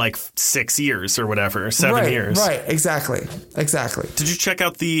anyone in like 6 years or whatever, 7 years. Right, exactly. Did you check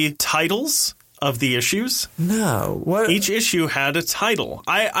out the titles of the issues? No. What? Each issue had a title.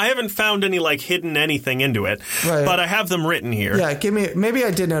 I haven't found any like hidden anything into it, but I have them written here. Yeah, maybe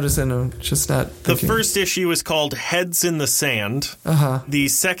I did notice it, I'm just not thinking. The first issue is called Heads in the Sand. The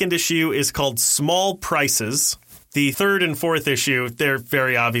second issue is called Small Prices. The third and fourth issue, they're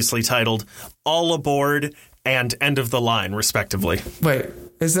very obviously titled All Aboard and End of the Line, respectively. Wait,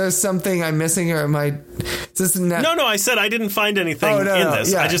 is there something I'm missing, or am I? Is this No, I said I didn't find anything in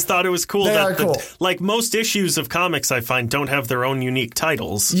this. Yeah. I just thought it was cool cool. Like most issues of comics, I find don't have their own unique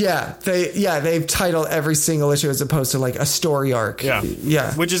titles. Yeah, they've titled every single issue as opposed to like a story arc.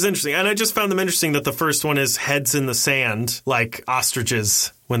 Yeah, which is interesting. And I just found them interesting that the first one is Heads in the Sand, like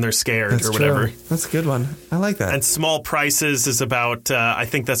ostriches when they're scared or whatever. True. That's a good one. I like that. And Small Prices is about, I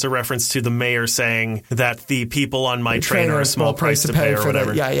think that's a reference to the mayor saying that the people on my train are a small price to pay or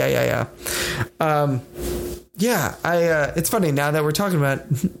whatever. Yeah. It's funny now that we're talking about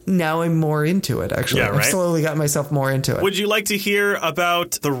it, now I'm more into it, actually. I've slowly got myself more into it. Would you like to hear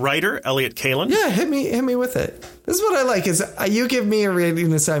about the writer, Elliot Kalin? Yeah, hit me with it. This is what I like, is you give me a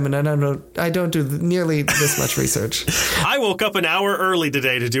reading assignment and I don't do nearly this much research. I woke up an hour early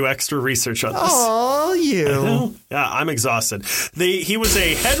today to do extra research on this. Oh, you. Yeah, I'm exhausted. He was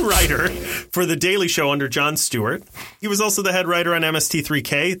a head writer for The Daily Show under Jon Stewart. He was also the head writer on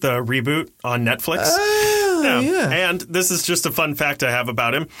MST3K, the reboot on Netflix. Yeah. And this is just a fun fact I have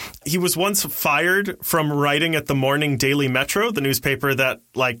about him. He was once fired from writing at the Morning Daily Metro, the newspaper that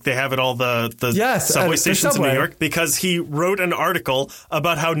like they have at all the subway stations in New York, because he wrote an article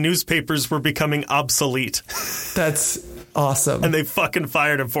about how newspapers were becoming obsolete. That's awesome. And they fucking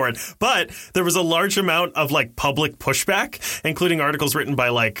fired him for it. But there was a large amount of like public pushback, including articles written by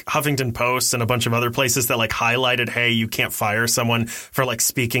like Huffington Post and a bunch of other places that like highlighted, hey, you can't fire someone for like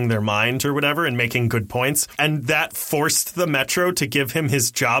speaking their mind or whatever and making good points. And that forced the Metro to give him his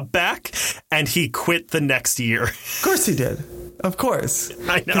job back, and he quit the next year. Of course he did. Of course.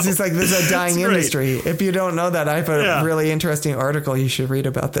 I know. Because he's like, this is a dying industry. If you don't know that, I have a really interesting article you should read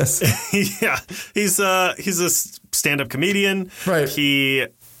about this. Yeah. He's a stand-up comedian. Right.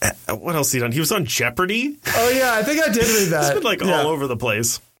 What else has he done? He was on Jeopardy. Oh, yeah. I think I did read that. He's been all over the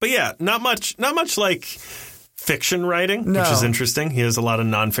place. But yeah, not much like fiction writing, which is interesting. He has a lot of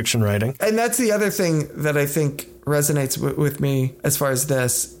nonfiction writing. And that's the other thing that I think resonates with me as far as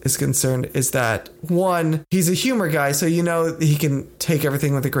this is concerned, is that, one, he's a humor guy, so he can take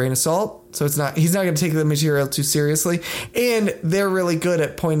everything with a grain of salt. So he's not going to take the material too seriously. And they're really good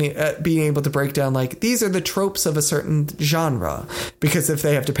at being able to break down, like, these are the tropes of a certain genre, because if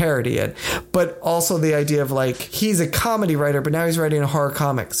they have to parody it. But also the idea of, like, he's a comedy writer, but now he's writing a horror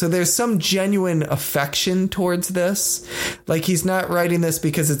comic. So there's some genuine affection towards this. Like, he's not writing this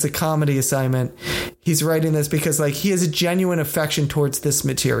because it's a comedy assignment. He's writing this because, like, he has a genuine affection towards this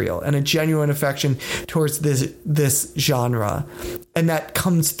material and a genuine affection towards this genre. And that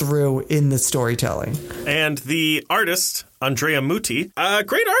comes through in the storytelling. And the artist, Andrea Muti,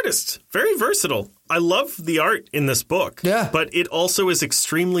 great artist, very versatile. I love the art in this book. Yeah. But it also is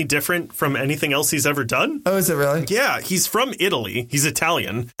extremely different from anything else he's ever done. Oh, is it really? Yeah, he's from Italy. He's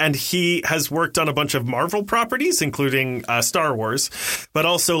Italian. And he has worked on a bunch of Marvel properties, including Star Wars, but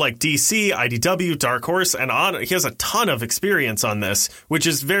also like DC, IDW, Dark Horse, and on. He has a ton of experience on this, which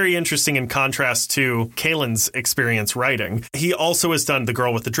is very interesting in contrast to Kalen's experience writing. He also has done The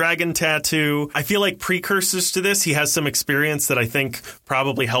Girl with the Dragon Tattoo. I feel like precursors to this, he has some experience that I think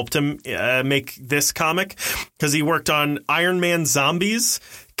probably helped him make this comic, because he worked on Iron Man Zombies,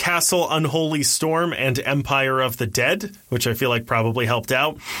 Castle Unholy Storm, and Empire of the Dead, which I feel like probably helped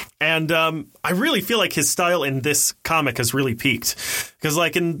out. And I really feel like his style in this comic has really peaked. Because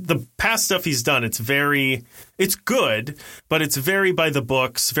like in the past stuff he's done, it's good, but it's very by the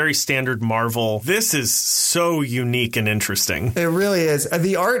books, very standard Marvel. This is so unique and interesting. It really is.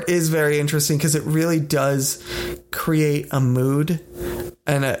 The art is very interesting because it really does create a mood.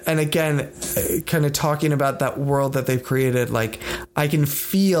 And again, kind of talking about that world that they've created, like I can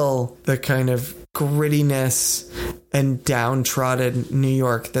feel the kind of grittiness and downtrodden New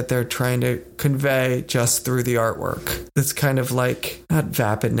York that they're trying to convey just through the artwork. It's kind of like, not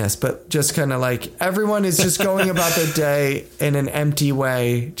vapidness, but just kind of like everyone is just going about their day in an empty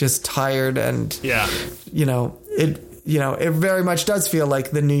way, just tired. And, it very much does feel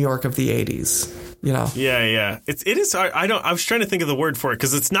like the New York of the 80s. Yeah. It is. I was trying to think of the word for it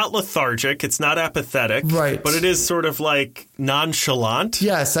because it's not lethargic. It's not apathetic. Right. But it is sort of like nonchalant.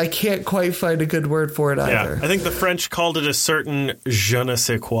 Yes. I can't quite find a good word for it either. I think the French called it a certain je ne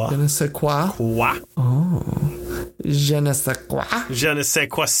sais quoi. Je ne sais quoi? Quoi? Oh. Je ne sais quoi? Je ne sais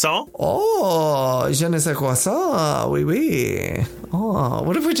croissant. Oh, je ne sais croissant. Oui, oui. Oh,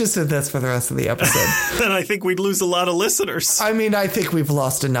 what if we just did this for the rest of the episode? Then I think we'd lose a lot of listeners. I mean, I think we've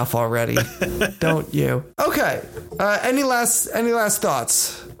lost enough already. Don't you? Okay. Any last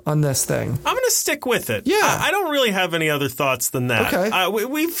thoughts on this thing? I'm going to stick with it. Yeah. I don't really have any other thoughts than that. Okay.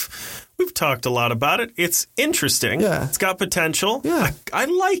 We've talked a lot about it. It's interesting. Yeah. It's got potential. Yeah. I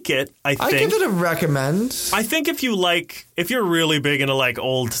like it, I think. I give it a recommend. I think if you're really big into like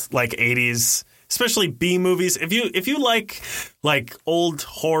old like 80s, especially B movies, if you like old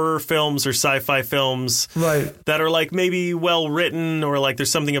horror films or sci-fi films, right, that are like maybe well written or like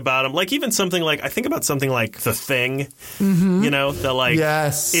there's something about them, like even something like I think about something like The Thing, that like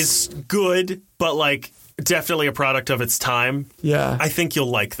is good, but like definitely a product of its time. Yeah. I think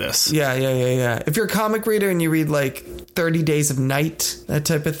you'll like this. Yeah. If you're a comic reader and you read like 30 Days of Night, that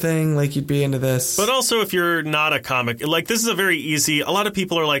type of thing, like you'd be into this. But also if you're not a comic, like this is a very easy, a lot of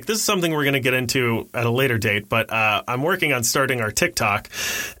people are like, this is something we're going to get into at a later date, but I'm working on starting our TikTok.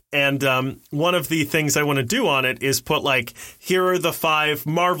 And one of the things I want to do on it is put like, here are the 5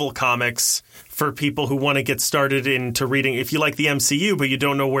 Marvel comics for people who want to get started into reading. If you like the MCU, but you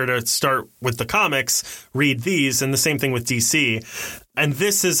don't know where to start with the comics, read these. And the same thing with DC. And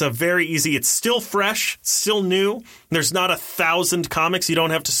this is a very easy, it's still fresh, still new. There's not 1,000 comics. You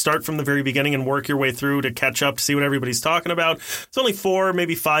don't have to start from the very beginning and work your way through to catch up to see what everybody's talking about. It's only 4,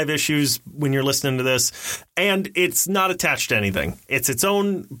 maybe 5 issues when you're listening to this. And it's not attached to anything. It's its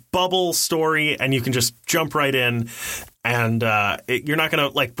own bubble story, and you can just jump right in. And you're not going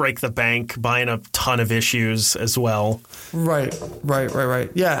to like break the bank buying a ton of issues as well. Right.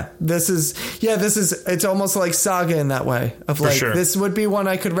 Yeah, this is it's almost like Saga in that way of like, this would be one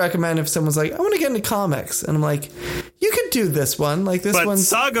I could recommend if someone's like, I want to get into comics. And I'm like, you could do this one. Like this one. But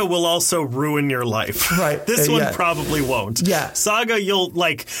Saga will also ruin your life. Right. This one probably won't. Yeah. Saga,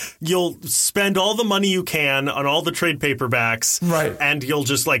 you'll spend all the money you can on all the trade paperbacks. Right. And you'll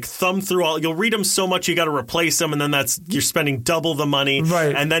just like thumb through you'll read them so much you got to replace them. And then you're spending double the money.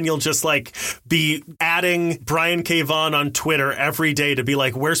 Right. And then you'll just like be adding Brian K. Vaughan on Twitter every day to be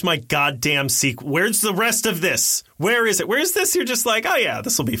like, where's my goddamn sequel? Where's the rest of this? Where is it? Where's this? You're just like, oh yeah,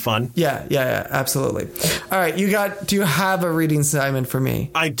 this will be fun. Yeah, absolutely. All right, do you have a reading assignment for me?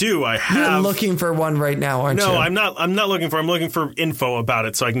 I do. I have. You're looking for one right now, aren't you? No, I'm not looking for info about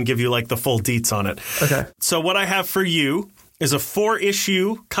it so I can give you like the full deets on it. Okay. So what I have for you is a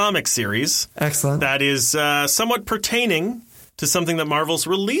 4-issue comic series. Excellent. That is somewhat pertaining to something that Marvel's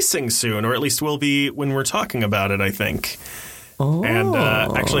releasing soon, or at least will be when we're talking about it, I think. Oh. And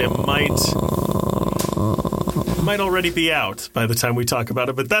actually, it might already be out by the time we talk about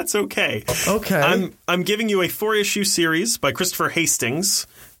it, but that's okay. Okay. I'm giving you a 4-issue series by Christopher Hastings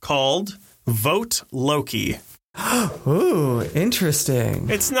called Vote Loki. Ooh, interesting.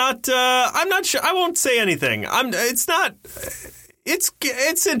 It's not. I'm not sure. I won't say anything. It's not. It's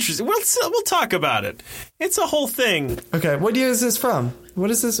interesting. We'll talk about it. It's a whole thing. Okay. What year is this from? What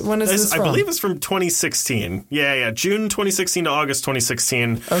is this? When is this from? I believe it's from 2016. Yeah. June 2016 to August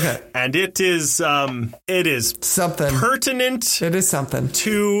 2016. Okay. And it is something pertinent. It is something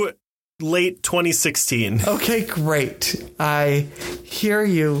to late 2016. Okay, great. I hear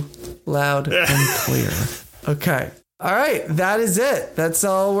you loud and clear. Okay. All right. That is it. That's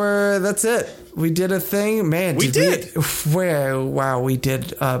it. We did a thing. Man, we did. Wow, we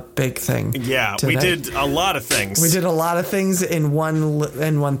did a big thing. Yeah, today. We did a lot of things. We did a lot of things in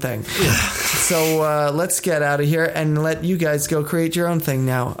one thing. So let's get out of here and let you guys go create your own thing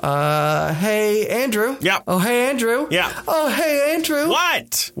now. Hey, Andrew. Yeah. Oh, hey, Andrew. Yeah. Oh, hey, Andrew.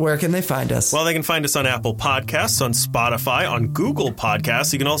 What? Where can they find us? Well, they can find us on Apple Podcasts, on Spotify, on Google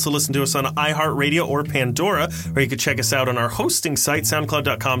Podcasts. You can also listen to us on iHeartRadio or Pandora, or you can check us out on our hosting site,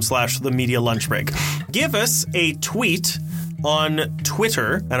 soundcloud.com/TheMediaLunchBreak. Give us a tweet on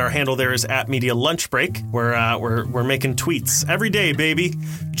Twitter, and our handle there is @MediaLunchBreak. We're making tweets every day, baby.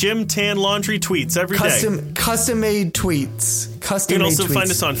 Gym tan laundry tweets every day. Custom-made tweets. You can also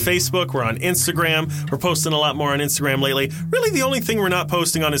find us on Facebook. We're on Instagram. We're posting a lot more on Instagram lately. Really, the only thing we're not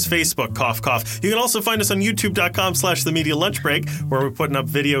posting on is Facebook, cough, cough. You can also find us on youtube.com/TheMediaLunchBreak, where we're putting up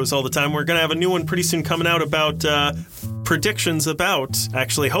videos all the time. We're going to have a new one pretty soon coming out about predictions about,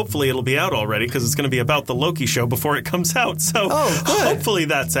 actually, hopefully it'll be out already because it's going to be about the Loki show before it comes out. So hopefully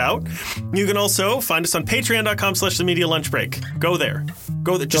that's out. You can also find us on patreon.com/TheMediaLunchBreak. Go there.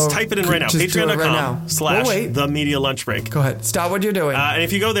 Just type it in right now. Patreon.com/TheMediaLunchBreak. Go ahead. Stop what you're doing. And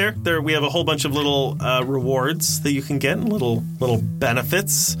if you go there we have a whole bunch of little rewards that you can get, and little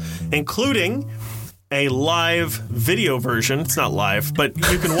benefits, including a live video version. It's not live, but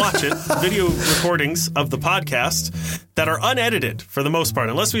you can watch it. Video recordings of the podcast that are unedited for the most part,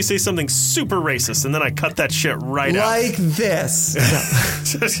 unless we say something super racist, and then I cut that shit right out. Like this.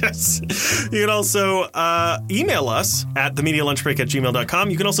 You can also email us at themedialunchbreak@gmail.com.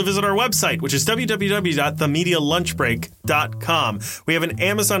 You can also visit our website, which is www.themedialunchbreak.com. We have an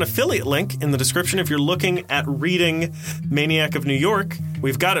Amazon affiliate link in the description if you're looking at reading Maniac of New York.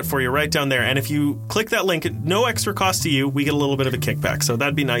 We've got it for you right down there. And if you click that link, no extra cost to you, we get a little bit of a kickback. So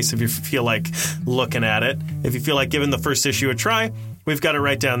that'd be nice if you feel like looking at it. If you feel like giving the first issue a try, we've got it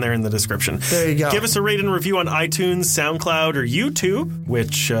right down there in the description. There you go. Give us a rate and review on iTunes, SoundCloud, or YouTube,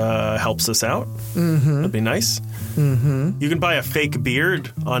 which helps us out. Mm-hmm. That'd be nice. Mm-hmm. You can buy a fake beard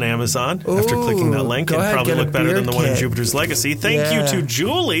on Amazon after clicking that link. It'd probably look better than the one in Jupiter's Legacy. Thank you to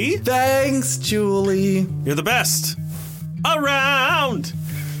Julie. Thanks, Julie. You're the best around.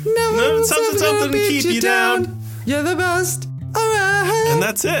 No, something to keep you down. You're the best around. And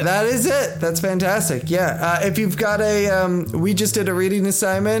that's it. That is it. That's fantastic. Yeah. If you've got we just did a reading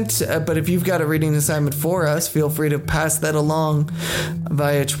assignment, but if you've got a reading assignment for us, feel free to pass that along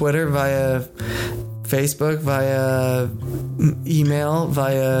via Twitter, via Facebook, via email,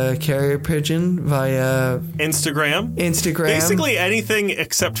 via carrier pigeon, via Instagram. Basically anything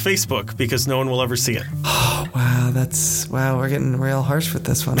except Facebook, because no one will ever see it. Oh, wow. We're getting real harsh with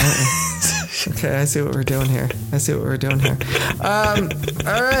this one, aren't we? Okay, I see what we're doing here. All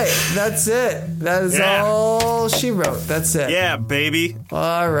right, that's it. That is all she wrote. That's it. Yeah, baby.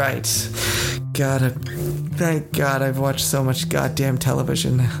 All right. Thank God I've watched so much goddamn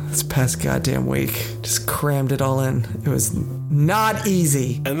television this past goddamn week. Just crammed it all in. It was not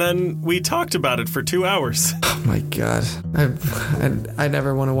easy. And then we talked about it for 2 hours. Oh my God. I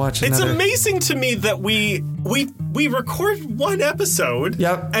never want to watch another. It's amazing to me that we record one episode.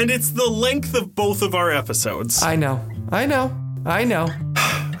 Yep. And it's the length of both of our episodes. I know. I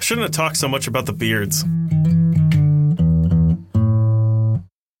shouldn't have talked so much about the beards.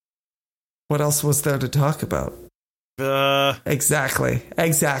 What else was there to talk about? Exactly. How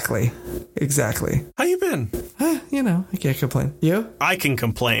you been? I can't complain. You? I can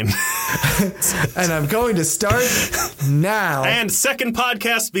complain. And I'm going to start now. And second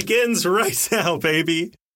podcast begins right now, baby.